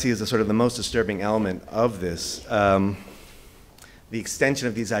 What I see as sort of the most disturbing element of this, the extension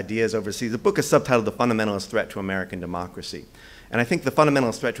of these ideas overseas. The book is subtitled The Fundamentalist Threat to American Democracy. And I think the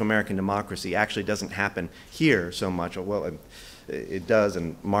fundamentalist threat to American democracy actually doesn't happen here so much. Well, it does,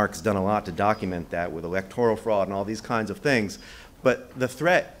 and Mark's done a lot to document that with electoral fraud and all these kinds of things. But the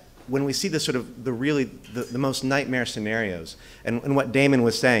threat, when we see the sort of the most nightmare scenarios, and what Damon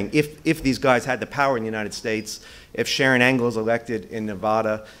was saying, if these guys had the power in the United States, if Sharon Angle is elected in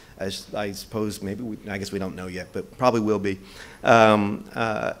Nevada, as I suppose I guess we don't know yet, but probably will be,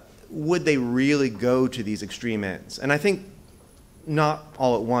 would they really go to these extreme ends? And I think not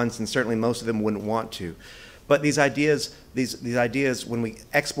all at once, and certainly most of them wouldn't want to. But these ideas, when we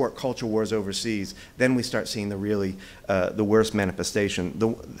export culture wars overseas, then we start seeing the worst manifestation.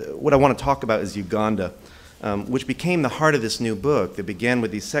 What I want to talk about is Uganda, which became the heart of this new book that began with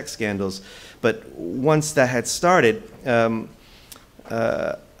these sex scandals. But once that had started, the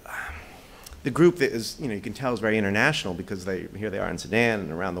group that is, you can tell is very international because here they are in Sudan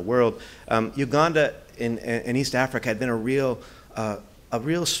and around the world. Uganda in East Africa had been a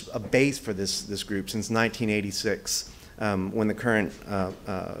base for this group since 1986. when the current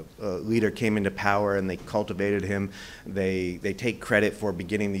leader came into power and they cultivated him. They take credit for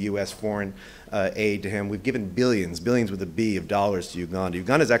beginning the U.S. foreign aid to him. We've given billions with a B of dollars to Uganda.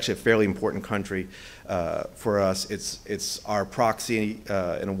 Uganda is actually a fairly important country for us. It's our proxy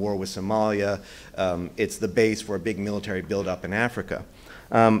in a war with Somalia. It's the base for a big military buildup in Africa.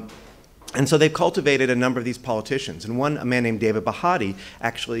 And so they've cultivated a number of these politicians. And a man named David Bahati,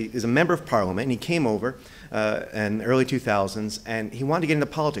 actually is a member of parliament, and he came over in the early 2000s, and he wanted to get into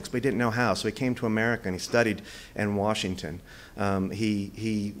politics, but he didn't know how. So he came to America, and he studied in Washington.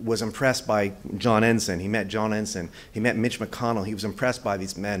 He was impressed by John Ensign. He met John Ensign. He met Mitch McConnell. He was impressed by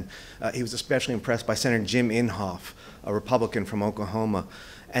these men. He was especially impressed by Senator Jim Inhofe, a Republican from Oklahoma.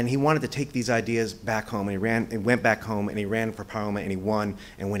 And he wanted to take these ideas back home, and he went back home, and he ran for parliament, and he won.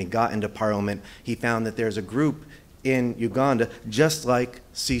 And when he got into parliament, he found that there's a group in Uganda, just like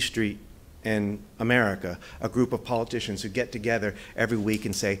C Street in America, a group of politicians who get together every week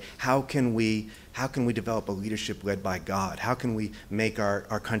and say, how can we develop a leadership led by God? How can we make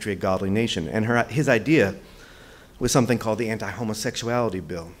our country a godly nation? And his idea was something called the Anti-Homosexuality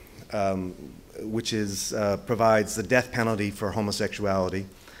Bill, which provides the death penalty for homosexuality,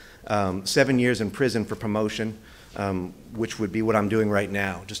 7 years in prison for promotion, which would be what I'm doing right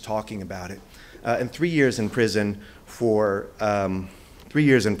now, just talking about it, and 3 years in prison for 3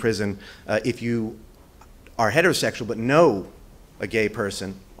 years in prison if you are heterosexual but know a gay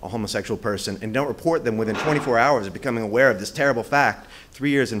person, a homosexual person, and don't report them within 24 hours of becoming aware of this terrible fact.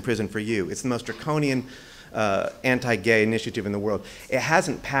 3 years in prison for you. It's the most draconian anti-gay initiative in the world. It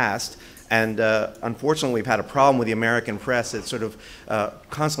hasn't passed. And unfortunately, we've had a problem with the American press. It's sort of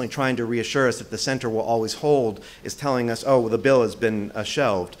constantly trying to reassure us that the center will always hold, is telling us, oh, well, the bill has been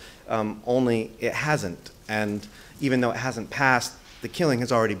shelved. Only it hasn't. And even though it hasn't passed, the killing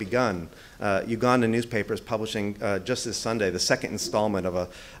has already begun. Uganda newspaper is publishing just this Sunday the second installment of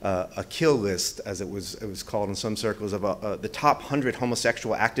a kill list, as it was called in some circles, of the top 100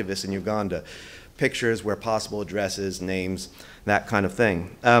 homosexual activists in Uganda. Pictures, where possible, addresses, names, that kind of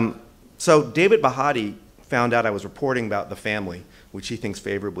thing. So David Bahati found out I was reporting about the family, which he thinks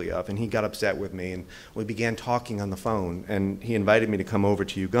favorably of, and he got upset with me, and we began talking on the phone, and he invited me to come over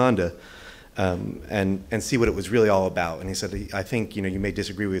to Uganda and see what it was really all about. And he said, I think you may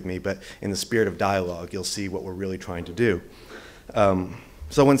disagree with me, but in the spirit of dialogue, you'll see what we're really trying to do.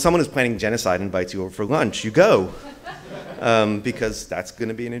 So when someone is planning genocide and invites you over for lunch, you go. Because that's going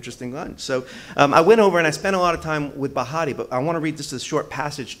to be an interesting lunch. So I went over and I spent a lot of time with Bahati, but I want to read just a short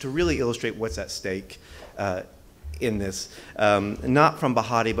passage to really illustrate what's at stake in this. Not from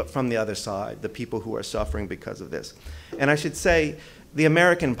Bahati, but from the other side, the people who are suffering because of this. And I should say, the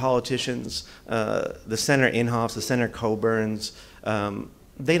American politicians, the Senator Inhofe, the Senator Coburns,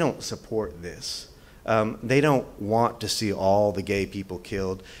 they don't support this. They don't want to see all the gay people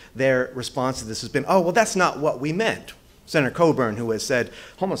killed. Their response to this has been, oh, well, that's not what we meant. Senator Coburn, who has said,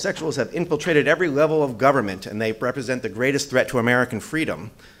 homosexuals have infiltrated every level of government and they represent the greatest threat to American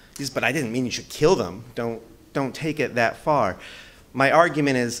freedom. He says, but I didn't mean you should kill them. Don't take it that far. My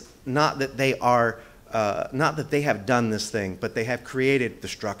argument is not that they have done this thing, but they have created the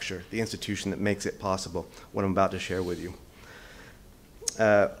structure, the institution that makes it possible, what I'm about to share with you.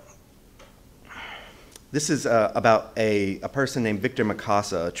 This is about a person named Victor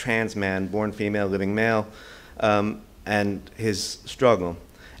Makasa, a trans man, born female, living male, and his struggle.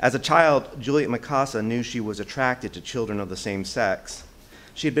 As a child, Juliet Makasa knew she was attracted to children of the same sex.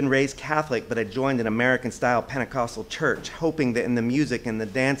 She had been raised Catholic, but had joined an American-style Pentecostal church, hoping that in the music and the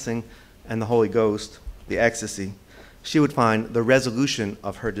dancing and the Holy Ghost, the ecstasy, she would find the resolution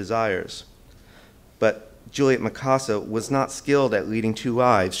of her desires. But Juliet Makasa was not skilled at leading two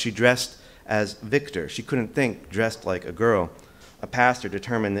lives. She dressed as Victor. She couldn't think dressed like a girl. A pastor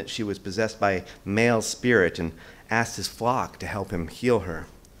determined that she was possessed by a male spirit and asked his flock to help him heal her.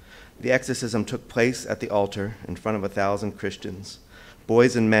 The exorcism took place at the altar in front of 1,000 Christians.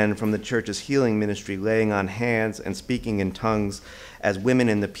 Boys and men from the church's healing ministry laying on hands and speaking in tongues as women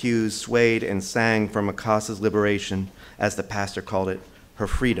in the pews swayed and sang for Makasa's liberation, as the pastor called it, her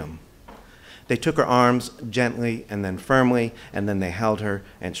freedom. They took her arms gently and then firmly, and then they held her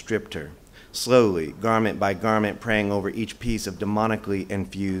and stripped her. Slowly, garment by garment, praying over each piece of demonically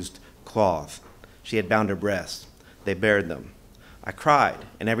infused cloth. She had bound her breasts. They bared them. I cried,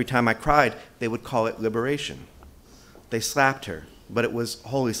 and every time I cried, they would call it liberation. They slapped her, but it was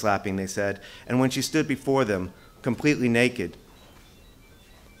holy slapping, they said, and when she stood before them, completely naked,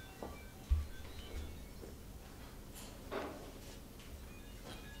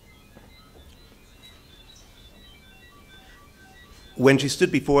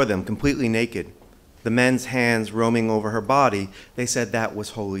 The men's hands roaming over her body, they said that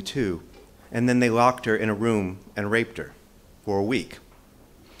was holy too. And then they locked her in a room and raped her for a week.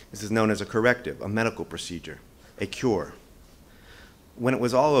 This is known as a corrective, a medical procedure, a cure. When it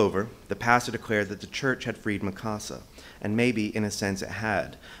was all over, the pastor declared that the church had freed Mukasa, and maybe, in a sense, it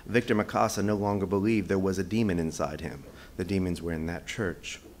had. Victor Mukasa no longer believed there was a demon inside him. The demons were in that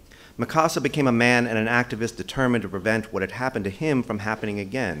church. Mukasa became a man and an activist determined to prevent what had happened to him from happening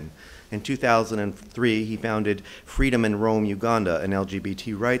again. In 2003, he founded Freedom in Rome, Uganda, an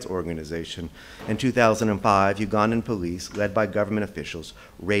LGBT rights organization. In 2005, Ugandan police, led by government officials,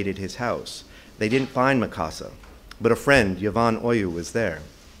 raided his house. They didn't find Mukasa, but a friend, Yvonne Oyu, was there.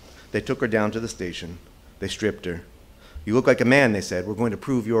 They took her down to the station. They stripped her. "You look like a man," they said. "We're going to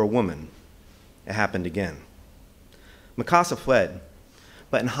prove you're a woman." It happened again. Mukasa fled,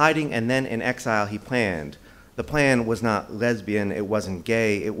 but in hiding and then in exile he planned. The plan was not lesbian, it wasn't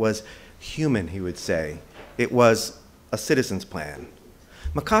gay, it was human, he would say. It was a citizen's plan.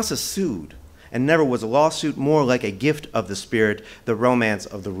 Mukasa sued, and never was a lawsuit more like a gift of the spirit, the romance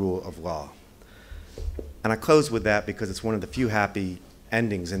of the rule of law. And I close with that because it's one of the few happy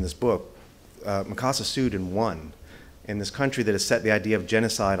endings in this book. Mukasa sued and won. In this country that has set the idea of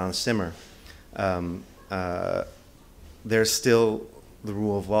genocide on a simmer, there's still the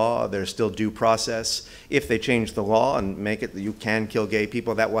rule of law, there's still due process. If they change the law and make it that you can kill gay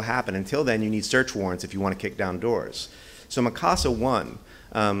people, that will happen. Until then, you need search warrants if you want to kick down doors. So Mukasa won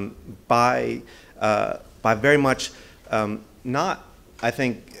by very much not, I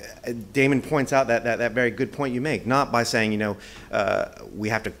think, Damon points out that very good point you make, not by saying, we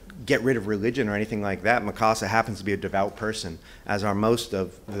have to get rid of religion or anything like that. Mukasa happens to be a devout person, as are most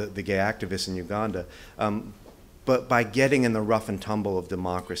of the gay activists in Uganda. But by getting in the rough and tumble of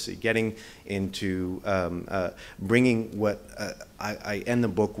democracy, getting into bringing what I end the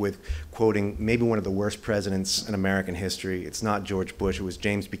book with quoting maybe one of the worst presidents in American history. It's not George Bush, it was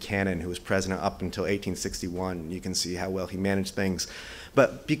James Buchanan, who was president up until 1861. You can see how well he managed things.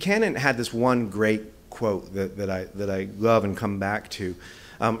 But Buchanan had this one great quote that I love and come back to.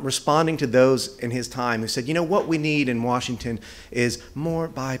 Responding to those in his time who said, what we need in Washington is more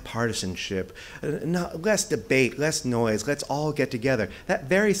bipartisanship, less debate, less noise, let's all get together. That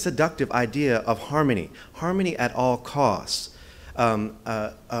very seductive idea of harmony at all costs,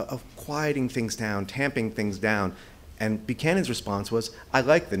 of quieting things down, tamping things down. And Buchanan's response was, I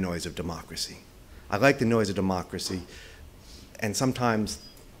like the noise of democracy. I like the noise of democracy. And sometimes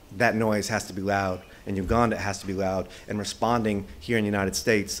that noise has to be loud. In Uganda, it has to be loud. And responding here in the United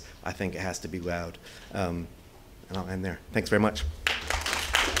States, I think it has to be loud. And I'll end there. Thanks very much.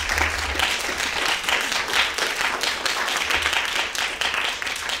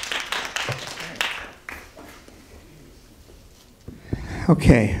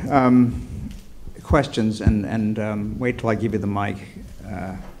 Okay. Questions, and wait till I give you the mic,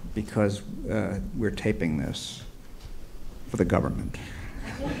 because we're taping this for the government.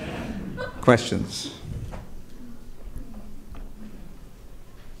 Questions?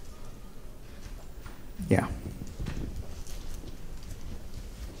 Yeah.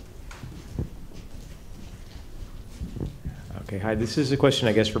 Okay, hi. This is a question,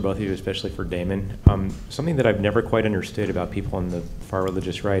 I guess, for both of you, especially for Damon. Something that I've never quite understood about people on the far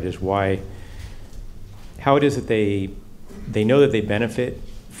religious right is how it is that they know that they benefit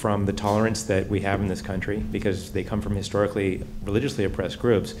from the tolerance that we have in this country because they come from historically religiously oppressed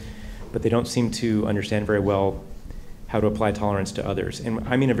groups, but they don't seem to understand very well how to apply tolerance to others. And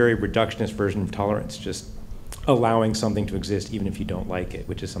I mean a very reductionist version of tolerance, just allowing something to exist even if you don't like it,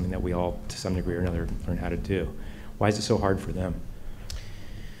 which is something that we all, to some degree or another, learn how to do. Why is it so hard for them?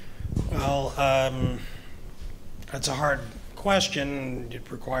 Well, that's a hard question.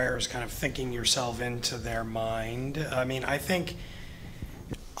 It requires kind of thinking yourself into their mind. I mean, I think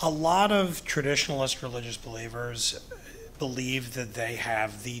a lot of traditionalist religious believers believe that they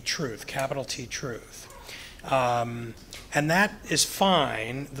have the truth, capital T truth. And that is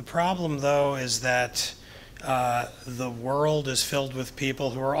fine. The problem, though, is that the world is filled with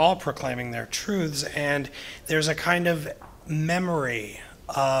people who are all proclaiming their truths, and there's a kind of memory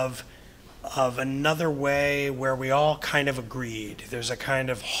of another way where we all kind of agreed. There's a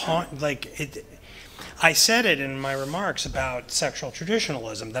kind of I said it in my remarks about sexual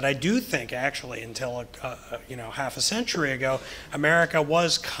traditionalism, that I do think actually until half a century ago, America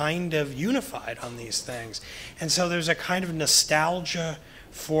was kind of unified on these things. And so there's a kind of nostalgia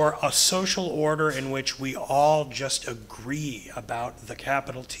for a social order in which we all just agree about the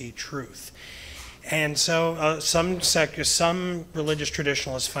capital T truth. And so some religious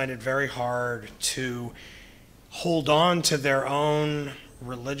traditionalists find it very hard to hold on to their own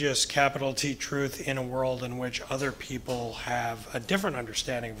religious, capital T, truth in a world in which other people have a different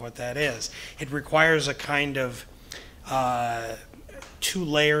understanding of what that is. It requires a kind of two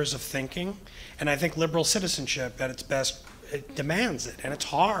layers of thinking, and I think liberal citizenship at its best, it demands it, and it's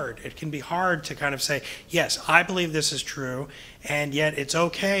hard. It can be hard to kind of say, yes, I believe this is true, and yet it's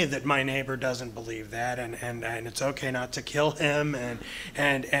okay that my neighbor doesn't believe that, and it's okay not to kill him,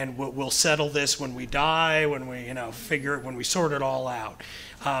 and we'll settle this when we die, when we when we sort it all out.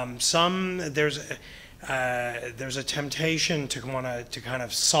 There's a temptation to want to kind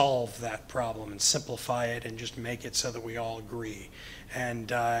of solve that problem and simplify it and just make it so that we all agree,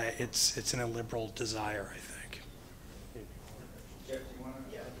 and it's an illiberal desire, I think.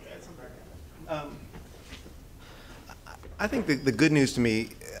 I think the good news to me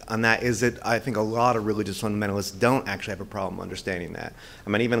on that is that I think a lot of religious fundamentalists don't actually have a problem understanding that. I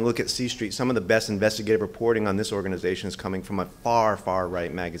mean, even look at C Street. Some of the best investigative reporting on this organization is coming from a far, far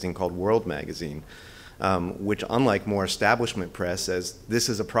right magazine called World Magazine, which, unlike more establishment press, says this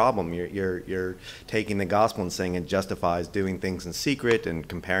is a problem. You're taking the gospel and saying it justifies doing things in secret and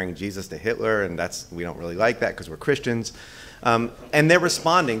comparing Jesus to Hitler, and we don't really like that because we're Christians. And they're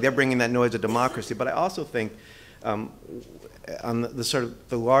responding. They're bringing that noise of democracy. But I also think, on the sort of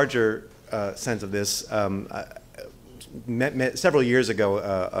the larger sense of this, several years ago,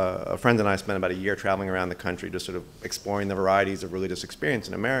 a friend and I spent about a year traveling around the country just sort of exploring the varieties of religious experience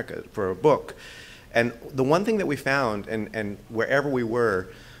in America for a book. And the one thing that we found, and wherever we were,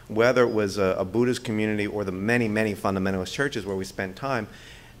 whether it was a Buddhist community or the many, many fundamentalist churches where we spent time,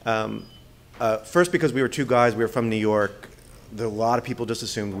 first because we were two guys, we were from New York, a lot of people just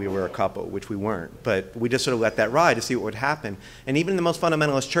assumed we were a couple, which we weren't. But we just sort of let that ride to see what would happen. And even in the most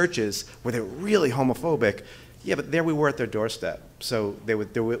fundamentalist churches, where they're really homophobic, yeah, but there we were at their doorstep. So there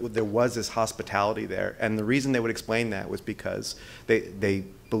was this hospitality there. And the reason they would explain that was because they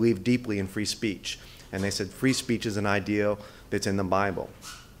believed deeply in free speech. And they said free speech is an ideal that's in the Bible.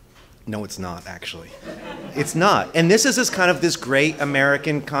 No, it's not, actually. It's not. And this is this great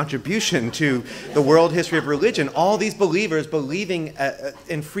American contribution to the world history of religion. All these believers believing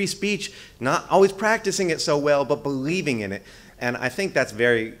in free speech, not always practicing it so well, but believing in it. And I think that's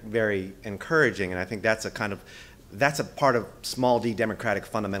very, very encouraging. And I think that's a part of small d democratic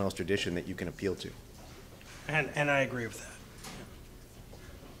fundamentalist tradition that you can appeal to. And I agree with that.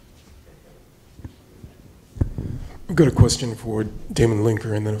 I've got a question for Damon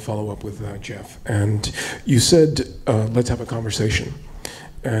Linker and then a follow-up with Jeff. And you said, let's have a conversation.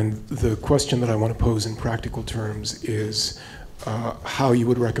 And the question that I want to pose in practical terms is how you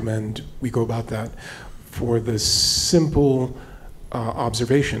would recommend we go about that for the simple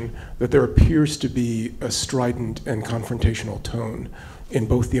observation that there appears to be a strident and confrontational tone in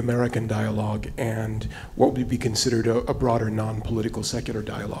both the American dialogue and what would be considered a broader non-political secular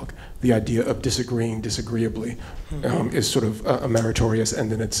dialogue. The idea of disagreeing disagreeably is sort of a meritorious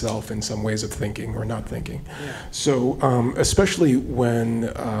end in itself in some ways of thinking or not thinking. Yeah. So especially when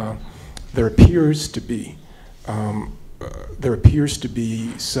there appears to be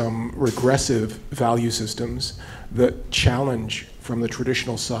some regressive value systems that challenge from the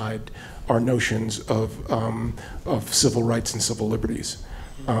traditional side our notions of civil rights and civil liberties.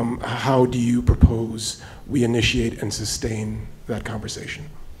 How do you propose we initiate and sustain that conversation?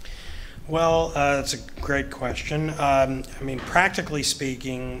 Well, that's a great question. I mean, practically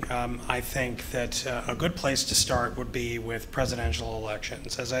speaking, I think that a good place to start would be with presidential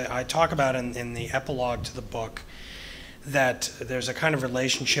elections. As I talk about in the epilogue to the book, that there's a kind of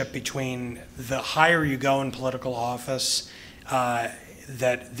relationship between the higher you go in political office,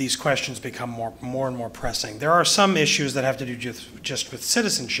 that these questions become more and more pressing. There are some issues that have to do just with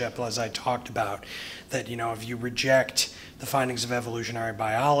citizenship, as I talked about, that, if you reject the findings of evolutionary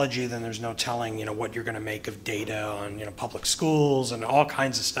biology, then there's no telling, what you're going to make of data on, public schools and all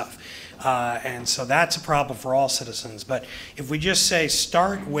kinds of stuff. And so that's a problem for all citizens. But if we just say,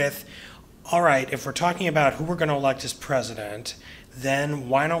 start with, all right, if we're talking about who we're going to elect as president, then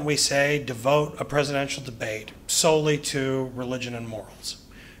why don't we say devote a presidential debate solely to religion and morals?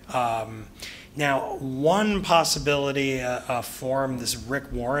 Now, one possibility form, this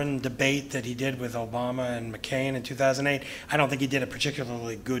Rick Warren debate that he did with Obama and McCain in 2008, I don't think he did a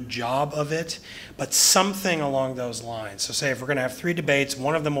particularly good job of it, but something along those lines. So say if we're going to have 3 debates,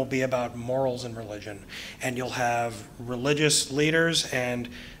 one of them will be about morals and religion, and you'll have religious leaders and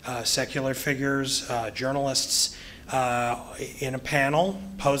secular figures, journalists, in a panel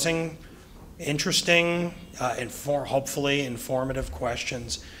posing interesting, hopefully informative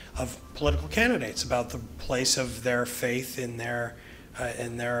questions of political candidates about the place of their faith in their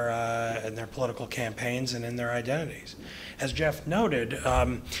in their political campaigns and in their identities. As Jeff noted,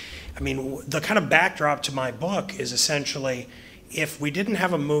 I mean, the kind of backdrop to my book is essentially, if we didn't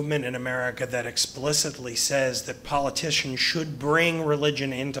have a movement in America that explicitly says that politicians should bring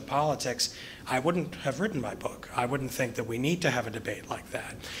religion into politics, I wouldn't have written my book. I wouldn't think that we need to have a debate like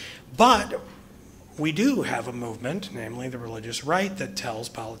that. But we do have a movement, namely the religious right, that tells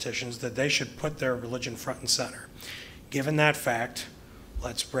politicians that they should put their religion front and center. Given that fact,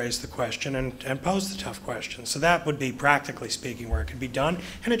 let's raise the question and pose the tough question. So that would be, practically speaking, where it could be done,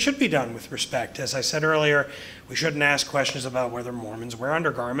 and it should be done with respect. As I said earlier, we shouldn't ask questions about whether Mormons wear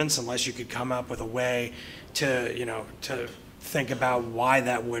undergarments unless you could come up with a way to, you know, to think about why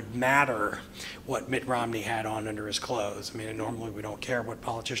that would matter what Mitt Romney had on under his clothes. I mean, normally we don't care what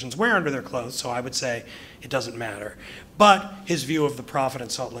politicians wear under their clothes, so I would say it doesn't matter. But his view of the prophet in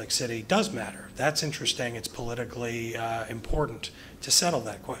Salt Lake City does matter. That's interesting. It's politically important to settle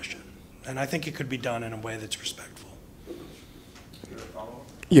that question. And I think it could be done in a way that's respectful.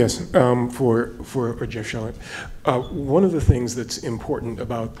 Yes, for Jeff Sharlet. One of the things that's important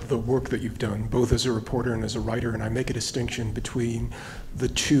about the work that you've done, both as a reporter and as a writer, and I make a distinction between the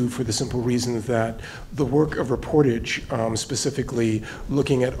two for the simple reason that the work of reportage, specifically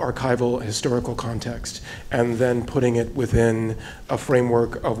looking at archival historical context and then putting it within a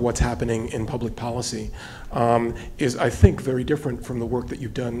framework of what's happening in public policy, is, I think, very different from the work that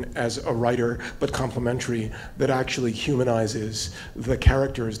you've done as a writer, but complementary, that actually humanizes the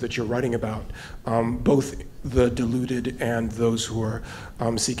characters that you're writing about, both the deluded and those who are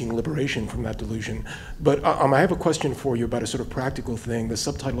seeking liberation from that delusion. But I have a question for you about a sort of practical thing. The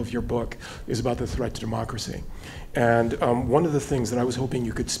subtitle of your book is about the threat to democracy. And one of the things that I was hoping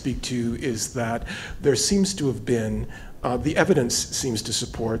you could speak to is that there seems to have been the evidence seems to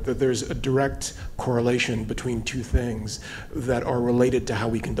support that there's a direct correlation between two things that are related to how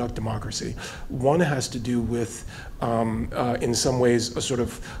we conduct democracy. One has to do with, in some ways, a sort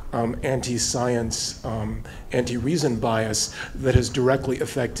of anti-science, anti-reason bias that has directly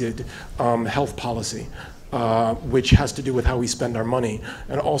affected health policy. Which has to do with how we spend our money,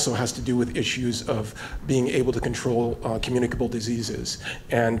 and also has to do with issues of being able to control communicable diseases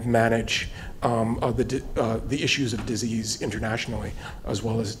and manage the issues of disease internationally as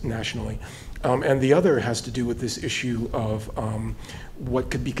well as nationally. And the other has to do with this issue of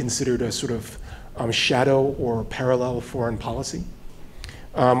what could be considered a sort of shadow or parallel foreign policy,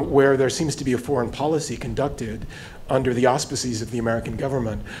 where there seems to be a foreign policy conducted under the auspices of the American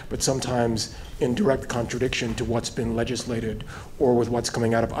government, but sometimes in direct contradiction to what's been legislated or with what's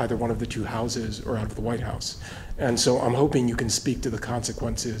coming out of either one of the two houses or out of the White House. And so I'm hoping you can speak to the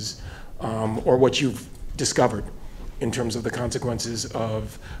consequences or what you've discovered in terms of the consequences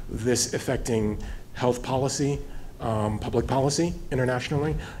of this affecting health policy, public policy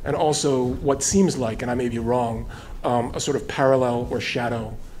internationally, and also what seems like, and I may be wrong, a sort of parallel or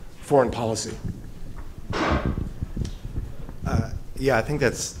shadow foreign policy. Yeah, I think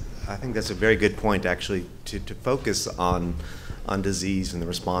that's a very good point, actually, to focus on disease and the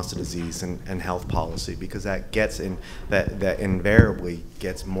response to disease and health policy, because that gets in that invariably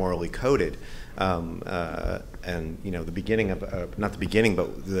gets morally coded, and you know, the beginning of not the beginning,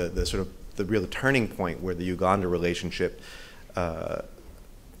 but the sort of the real turning point where the Uganda relationship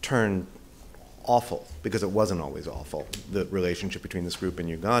turned awful, because it wasn't always awful. The relationship between this group and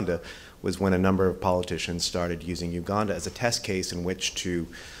Uganda was when a number of politicians started using Uganda as a test case in which to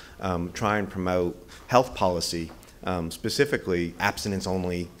try and promote health policy, specifically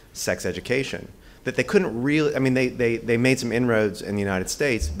abstinence-only sex education. That they couldn't really, I mean, they made some inroads in the United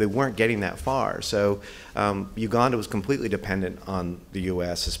States. They weren't getting that far. So Uganda was completely dependent on the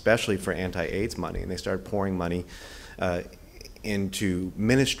U.S., especially for anti-AIDS money, and they started pouring money into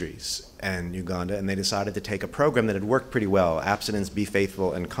ministries in Uganda, and they decided to take a program that had worked pretty well, abstinence, be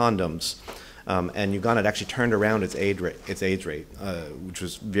faithful, and condoms. And Uganda had actually turned around its AIDS rate, which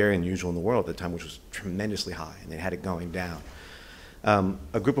was very unusual in the world at the time, which was tremendously high, and they had it going down.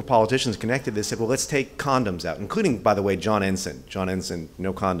 A group of politicians connected this, said, well, let's take condoms out, including, by the way, John Ensign. John Ensign,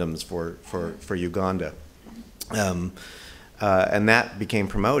 no condoms for Uganda. And that became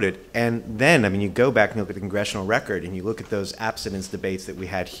promoted. And then, I mean, you go back and look at the congressional record and you look at those abstinence debates that we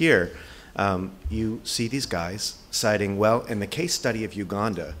had here, you see these guys citing, well, in the case study of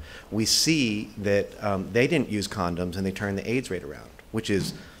Uganda, we see that they didn't use condoms and they turned the AIDS rate around, which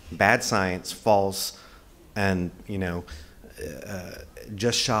is bad science, false, and, you know,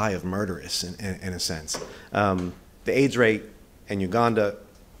 just shy of murderous in a sense. The AIDS rate in Uganda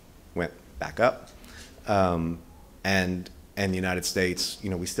went back up, and the United States, you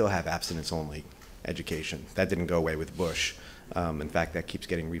know, we still have abstinence-only education. That didn't go away with Bush. In fact, that keeps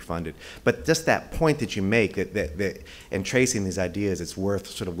getting refunded. But just that point that you make, and tracing these ideas, it's worth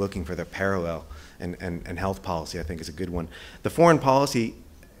sort of looking for the parallel, and health policy, I think, is a good one. The foreign policy,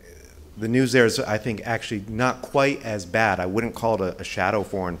 the news there is, I think, actually not quite as bad. I wouldn't call it a shadow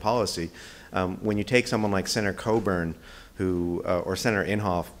foreign policy. When you take someone like Senator Coburn, or Senator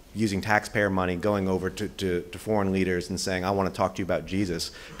Inhofe, using taxpayer money, going over to foreign leaders and saying, I want to talk to you about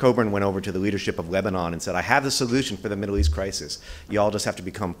Jesus. Coburn went over to the leadership of Lebanon and said, I have the solution for the Middle East crisis. You all just have to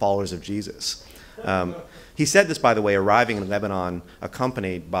become followers of Jesus. He said this, by the way, arriving in Lebanon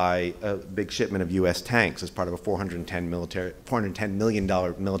accompanied by a big shipment of U.S. tanks as part of a $410 million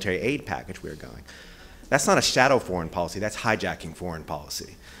military aid package we were going. That's not a shadow foreign policy, that's hijacking foreign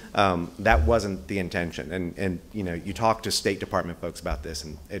policy. That wasn't the intention. And you know, you talk to State Department folks about this,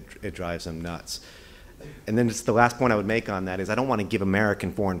 and it drives them nuts. And then just the last point I would make on that is I don't want to give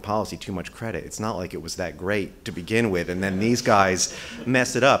American foreign policy too much credit. It's not like it was that great to begin with, and then these guys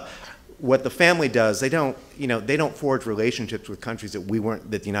mess it up. What the family does, they don't forge relationships with countries that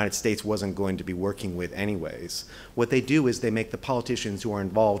the United States wasn't going to be working with anyways. What they do is they make the politicians who are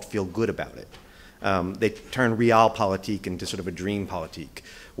involved feel good about it. They turn realpolitik into sort of a dreampolitik,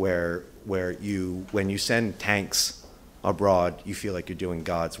 where when you send tanks abroad, you feel like you're doing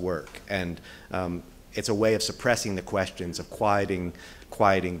God's work, and it's a way of suppressing the questions, of quieting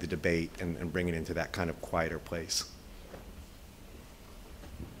the debate, and bringing it into that kind of quieter place.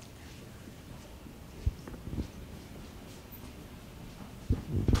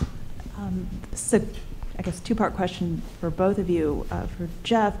 This is I guess, two-part question for both of you. For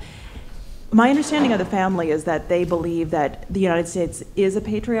Jeff, my understanding of the family is that they believe that the United States is a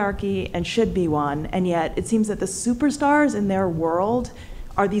patriarchy and should be one, and yet it seems that the superstars in their world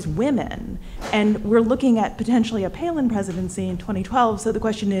are these women. And we're looking at potentially a Palin presidency in 2012, so the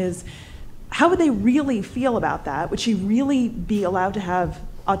question is, how would they really feel about that? Would she really be allowed to have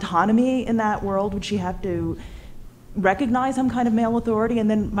autonomy in that world? Would she have to recognize some kind of male authority? And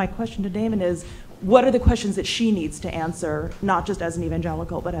then my question to Damon is, what are the questions that she needs to answer, not just as an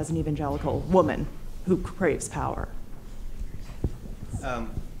evangelical, but as an evangelical woman who craves power?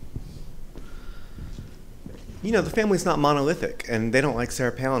 You know, the family's not monolithic, and they don't like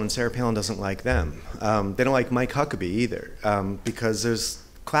Sarah Palin, and Sarah Palin doesn't like them. They don't like Mike Huckabee either, because there's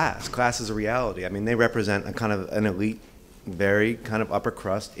class. Class is a reality. I mean, they represent a kind of an elite, very kind of upper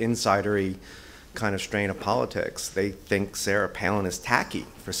crust, insidery kind of strain of politics. They think Sarah Palin is tacky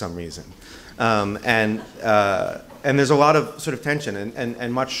for some reason. And there's a lot of sort of tension,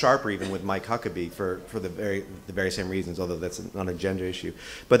 and much sharper even with Mike Huckabee for the very same reasons, although that's not a gender issue.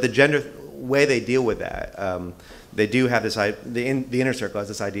 But the gender way they deal with that, they do have this, the inner circle has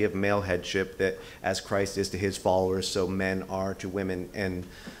this idea of male headship, that as Christ is to his followers, so men are to women in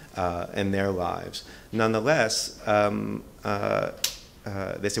their lives. Nonetheless,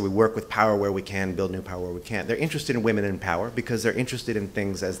 they say we work with power where we can, build new power where we can't. They're interested in women in power because they're interested in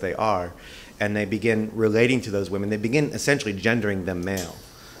things as they are, and they begin relating to those women. They begin essentially gendering them male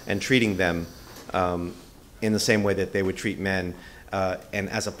and treating them in the same way that they would treat men, and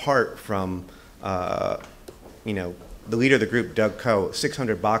as apart from, you know, the leader of the group, Doug Coe,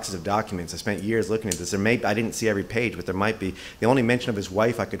 600 boxes of documents. I spent years looking at this. I didn't see every page, but there might be. The only mention of his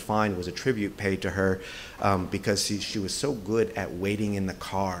wife I could find was a tribute paid to her because she was so good at waiting in the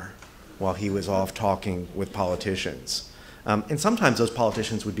car while he was off talking with politicians. And sometimes those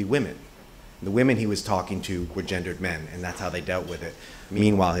politicians would be women. The women he was talking to were gendered men, and that's how they dealt with it.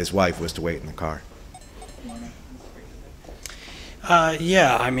 Meanwhile, his wife was to wait in the car.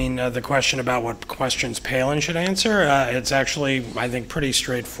 Yeah, I mean, the question about what questions Palin should answer, it's actually, I think, pretty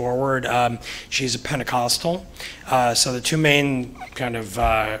straightforward. She's a Pentecostal, so the two main kind of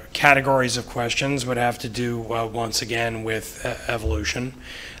categories of questions would have to do, once again, with evolution.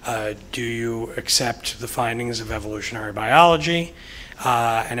 Do you accept the findings of evolutionary biology?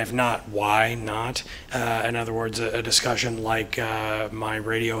 And if not, why not? In other words, a discussion like my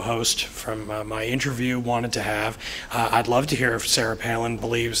radio host from my interview wanted to have. I'd love to hear if Sarah Palin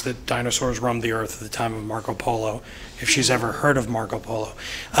believes that dinosaurs roamed the earth at the time of Marco Polo, if she's ever heard of Marco Polo.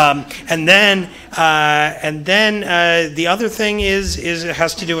 And then the other thing is it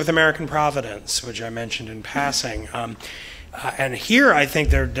has to do with American providence, which I mentioned in passing. And here I think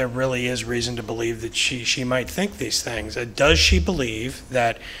there really is reason to believe that she might think these things. Does she believe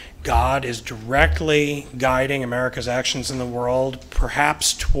that God is directly guiding America's actions in the world,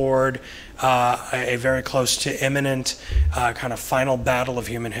 perhaps toward a very close to imminent kind of final battle of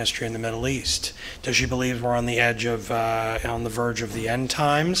human history in the Middle East? Does she believe we're on the edge of, on the verge of the end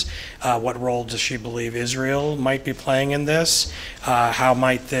times? What role does she believe Israel might be playing in this? How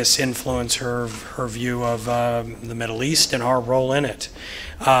might this influence her view of the Middle East and our role in it?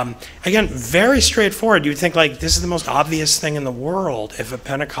 Again, very straightforward. You'd think, like, this is the most obvious thing in the world if a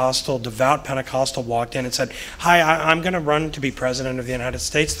Pentecostal, devout Pentecostal walked in and said, hi, I'm going to run to be president of the United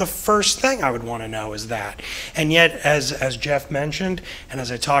States. The first thing I would want to know is that. And yet, as Jeff mentioned, and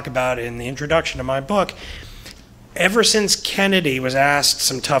as I talk about in the introduction to my book, ever since Kennedy was asked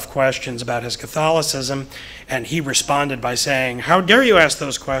some tough questions about his Catholicism, and he responded by saying, how dare you ask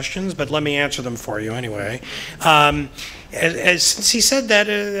those questions, but let me answer them for you anyway. Since he said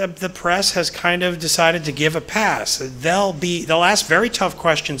that, the press has kind of decided to give a pass. They'll ask very tough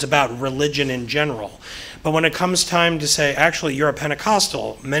questions about religion in general. But when it comes time to say, actually, you're a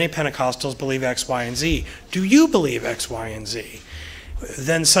Pentecostal, many Pentecostals believe X, Y, and Z. Do you believe X, Y, and Z?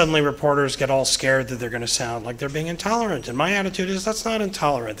 Then suddenly reporters get all scared that they're going to sound like they're being intolerant. And my attitude is, that's not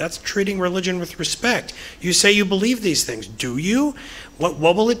intolerant. That's treating religion with respect. You say you believe these things. Do you?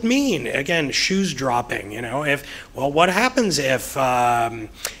 What will it mean? Again, shoes dropping, you know. What happens if, I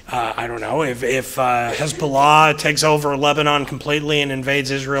don't know, if Hezbollah takes over Lebanon completely and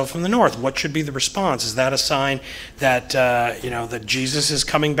invades Israel from the north? What should be the response? Is that a sign that, you know, that Jesus is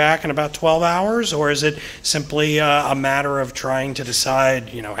coming back in about 12 hours? Or is it simply a matter of trying to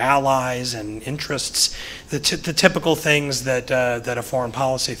decide, you know, allies and interests, the typical things that a foreign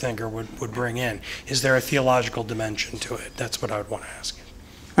policy thinker would bring in? Is there a theological dimension to it? That's what I would want to ask.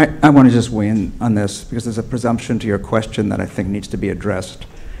 I want to just weigh in on this because there's a presumption to your question that I think needs to be addressed.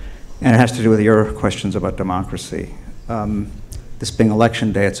 And it has to do with your questions about democracy. This being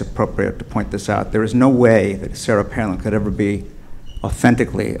election day, it's appropriate to point this out. There is no way that Sarah Palin could ever be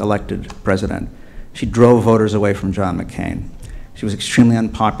authentically elected president. She drove voters away from John McCain. She was extremely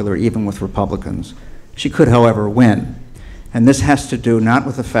unpopular even with Republicans. She could, however, win. And this has to do not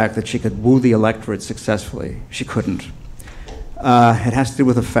with the fact that she could woo the electorate successfully. She couldn't. It has to do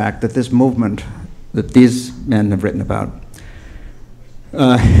with the fact that this movement that these men have written about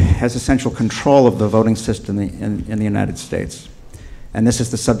has essential control of the voting system in the United States. And this is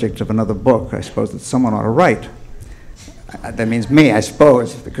the subject of another book, I suppose, that someone ought to write. That means me, I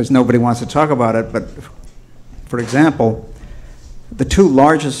suppose, because nobody wants to talk about it. But, for example, the two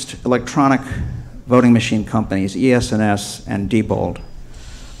largest electronic voting machine companies, ES&S and Diebold,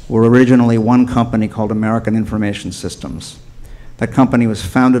 were originally one company called American Information Systems. That company was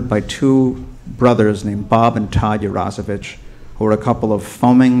founded by two brothers named Bob and Todd Yarosevich, who were a couple of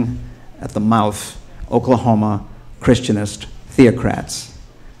foaming at the mouth Oklahoma Christianist theocrats.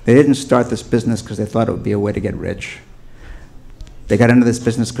 They didn't start this business because they thought it would be a way to get rich. They got into this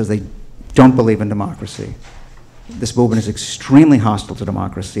business because they don't believe in democracy. This movement is extremely hostile to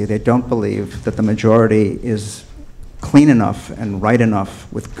democracy. They don't believe that the majority is clean enough and right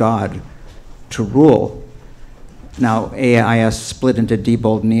enough with God to rule. Now, AIS split into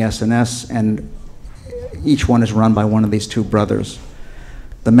Diebold and ES&S, and each one is run by one of these two brothers.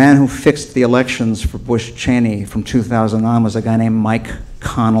 The man who fixed the elections for Bush-Cheney from 2000 on was a guy named Mike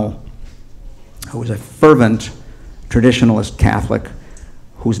Connell, who was a fervent traditionalist Catholic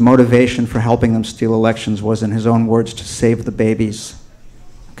whose motivation for helping them steal elections was, in his own words, to save the babies.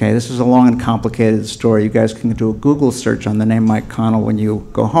 Okay, this is a long and complicated story. You guys can do a Google search on the name Mike Connell when you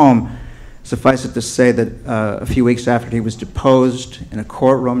go home. Suffice it to say that a few weeks after he was deposed in a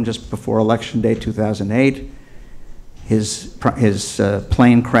courtroom just before Election Day 2008, his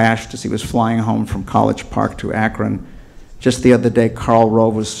plane crashed as he was flying home from College Park to Akron. Just the other day, Karl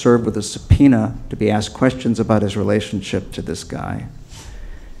Rove was served with a subpoena to be asked questions about his relationship to this guy.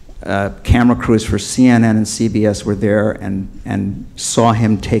 Camera crews for CNN and CBS were there and saw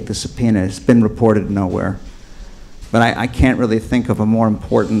him take the subpoena. It's been reported nowhere. But I can't really think of a more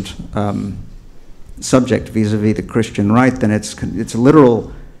important subject vis-a-vis the Christian right than its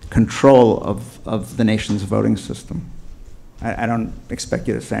literal control of the nation's voting system. I don't expect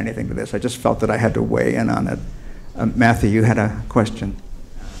you to say anything to this. I just felt that I had to weigh in on it. Matthew, you had a question.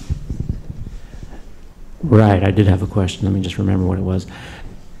 Right, I did have a question. Let me just remember what it was.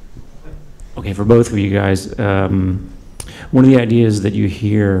 Okay, for both of you guys, one of the ideas that you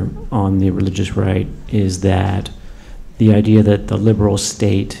hear on the religious right is that the idea that the liberal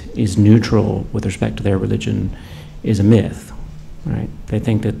state is neutral with respect to their religion is a myth, right? They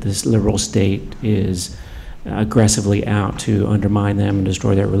think that this liberal state is aggressively out to undermine them and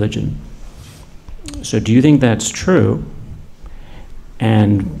destroy their religion. So do you think that's true?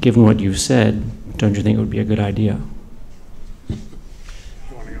 And given what you've said, don't you think it would be a good idea? You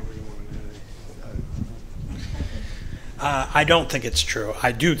want to go where you want to I don't think it's true.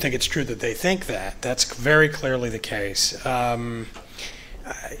 I do think it's true that they think that. That's very clearly the case.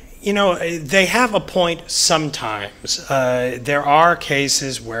 You know, they have a point sometimes. There are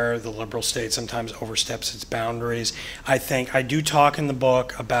cases where the liberal state sometimes oversteps its boundaries. I do talk in the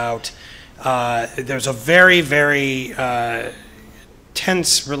book about there's a very, very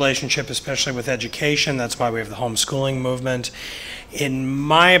tense relationship, especially with education. That's why we have the homeschooling movement. In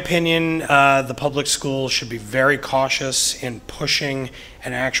my opinion, the public schools should be very cautious in pushing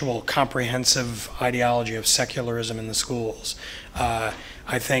an actual comprehensive ideology of secularism in the schools.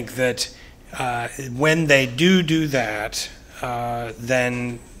 I think that when they do that,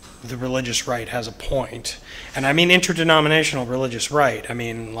 then the religious right has a point. And I mean interdenominational religious right. I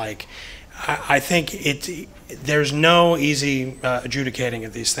mean, like, I think there's no easy adjudicating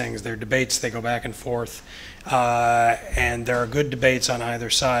of these things. They're debates, they go back and forth, and there are good debates on either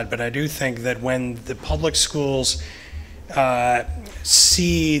side. But I do think that when the public schools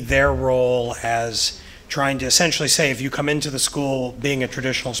see their role as trying to essentially say, if you come into the school being a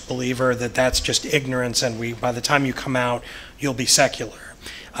traditionalist believer, that's just ignorance, and by the time you come out, you'll be secular.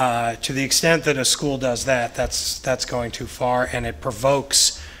 To the extent that a school does that, that's going too far, and it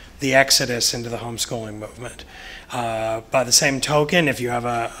provokes the exodus into the homeschooling movement. By the same token, if you have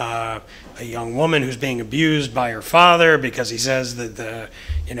a young woman who's being abused by her father because he says that that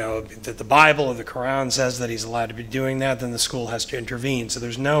the Bible or the Quran says that he's allowed to be doing that, then the school has to intervene. So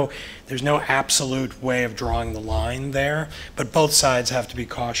there's no absolute way of drawing the line there, but both sides have to be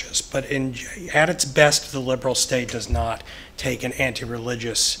cautious. But at its best, the liberal state does not take an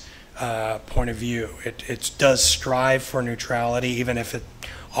anti-religious point of view. It does strive for neutrality, even if it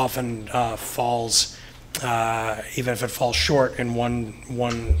often falls short in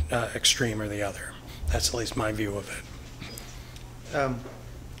one extreme or the other. That's at least my view of it.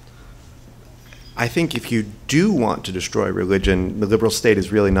 I think if you do want to destroy religion, the liberal state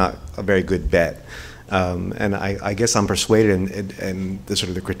is really not a very good bet. And I guess I'm persuaded in the sort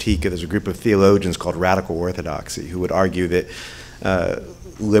of the critique of, there's a group of theologians called radical orthodoxy who would argue that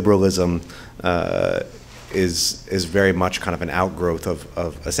liberalism is very much kind of an outgrowth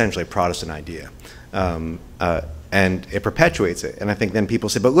of essentially a Protestant idea. And it perpetuates it. And I think then people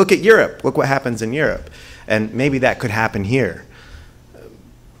say, but look at Europe, look what happens in Europe. And maybe that could happen here.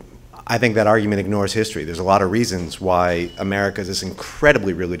 I think that argument ignores history. There's a lot of reasons why America is this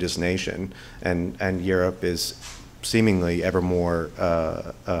incredibly religious nation, and Europe is seemingly ever more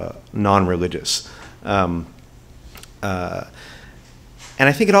non-religious. And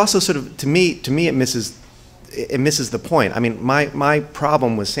I think it also sort of, to me it misses the point. I mean, my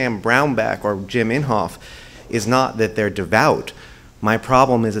problem with Sam Brownback or Jim Inhofe is not that they're devout. My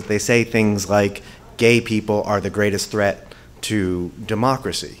problem is that they say things like gay people are the greatest threat to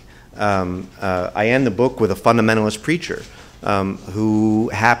democracy. I end the book with a fundamentalist preacher who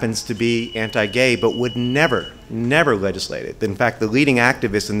happens to be anti-gay but would never legislate it. In fact, the leading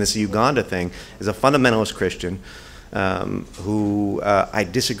activist in this Uganda thing is a fundamentalist Christian who I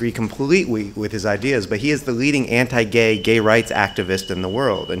disagree completely with his ideas, but he is the leading anti-gay, gay rights activist in the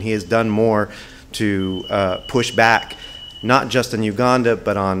world, and he has done more to push back, not just in Uganda,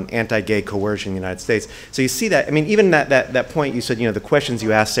 but on anti-gay coercion in the United States. So you see that, I mean, even that point you said, the questions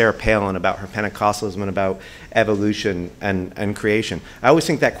you asked Sarah Palin about her Pentecostalism and about evolution and creation, I always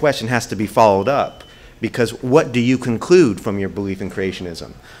think that question has to be followed up, because what do you conclude from your belief in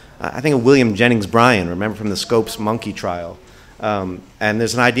creationism? I think of William Jennings Bryan, remember from the Scopes monkey trial. And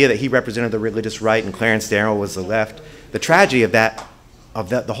there's an idea that he represented the religious right and Clarence Darrow was the left. The tragedy of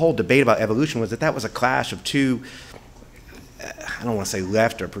the whole debate about evolution was that was a clash of two, I don't want to say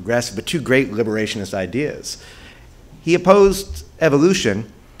left or progressive, but two great liberationist ideas. He opposed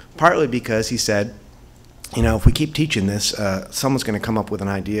evolution partly because he said, if we keep teaching this, someone's going to come up with an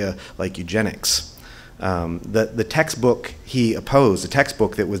idea like eugenics. The textbook he opposed, the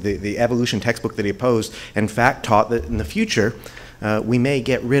textbook that was the evolution textbook that he opposed, in fact taught that in the future we may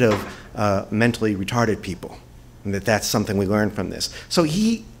get rid of mentally retarded people, and that's something we learned from this. So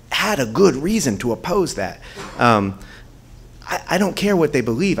he had a good reason to oppose that. I don't care what they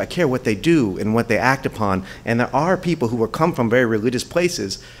believe, I care what they do and what they act upon, and there are people who will come from very religious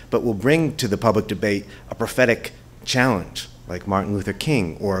places but will bring to the public debate a prophetic challenge, like Martin Luther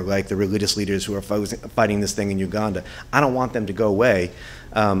King, or like the religious leaders who are fighting this thing in Uganda. I don't want them to go away,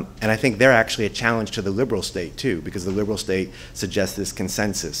 and I think they're actually a challenge to the liberal state too, because the liberal state suggests this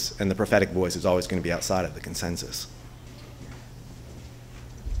consensus, and the prophetic voice is always going to be outside of the consensus.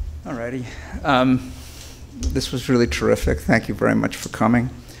 All righty. This was really terrific. Thank you very much for coming.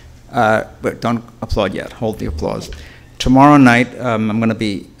 But don't applaud yet. Hold the applause. tomorrow night, I'm going to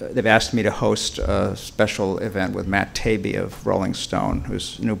be, they've asked me to host a special event with Matt Taibbi of Rolling Stone,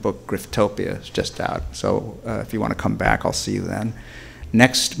 whose new book, Griftopia, is just out. So if you want to come back, I'll see you then.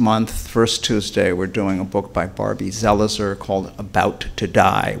 Next month, first Tuesday, we're doing a book by Barbie Zelizer called About to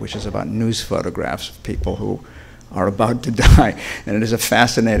Die, which is about news photographs of people who are about to die. And it is a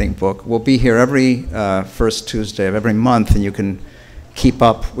fascinating book. We'll be here every first Tuesday of every month, and you can keep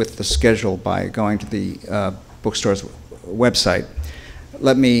up with the schedule by going to the bookstore's website.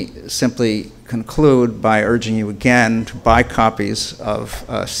 Let me simply conclude by urging you again to buy copies of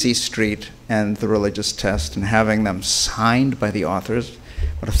C Street and The Religious Test and having them signed by the authors.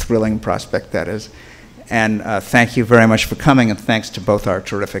 What a thrilling prospect that is. And thank you very much for coming, and thanks to both our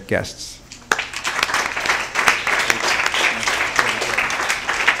terrific guests.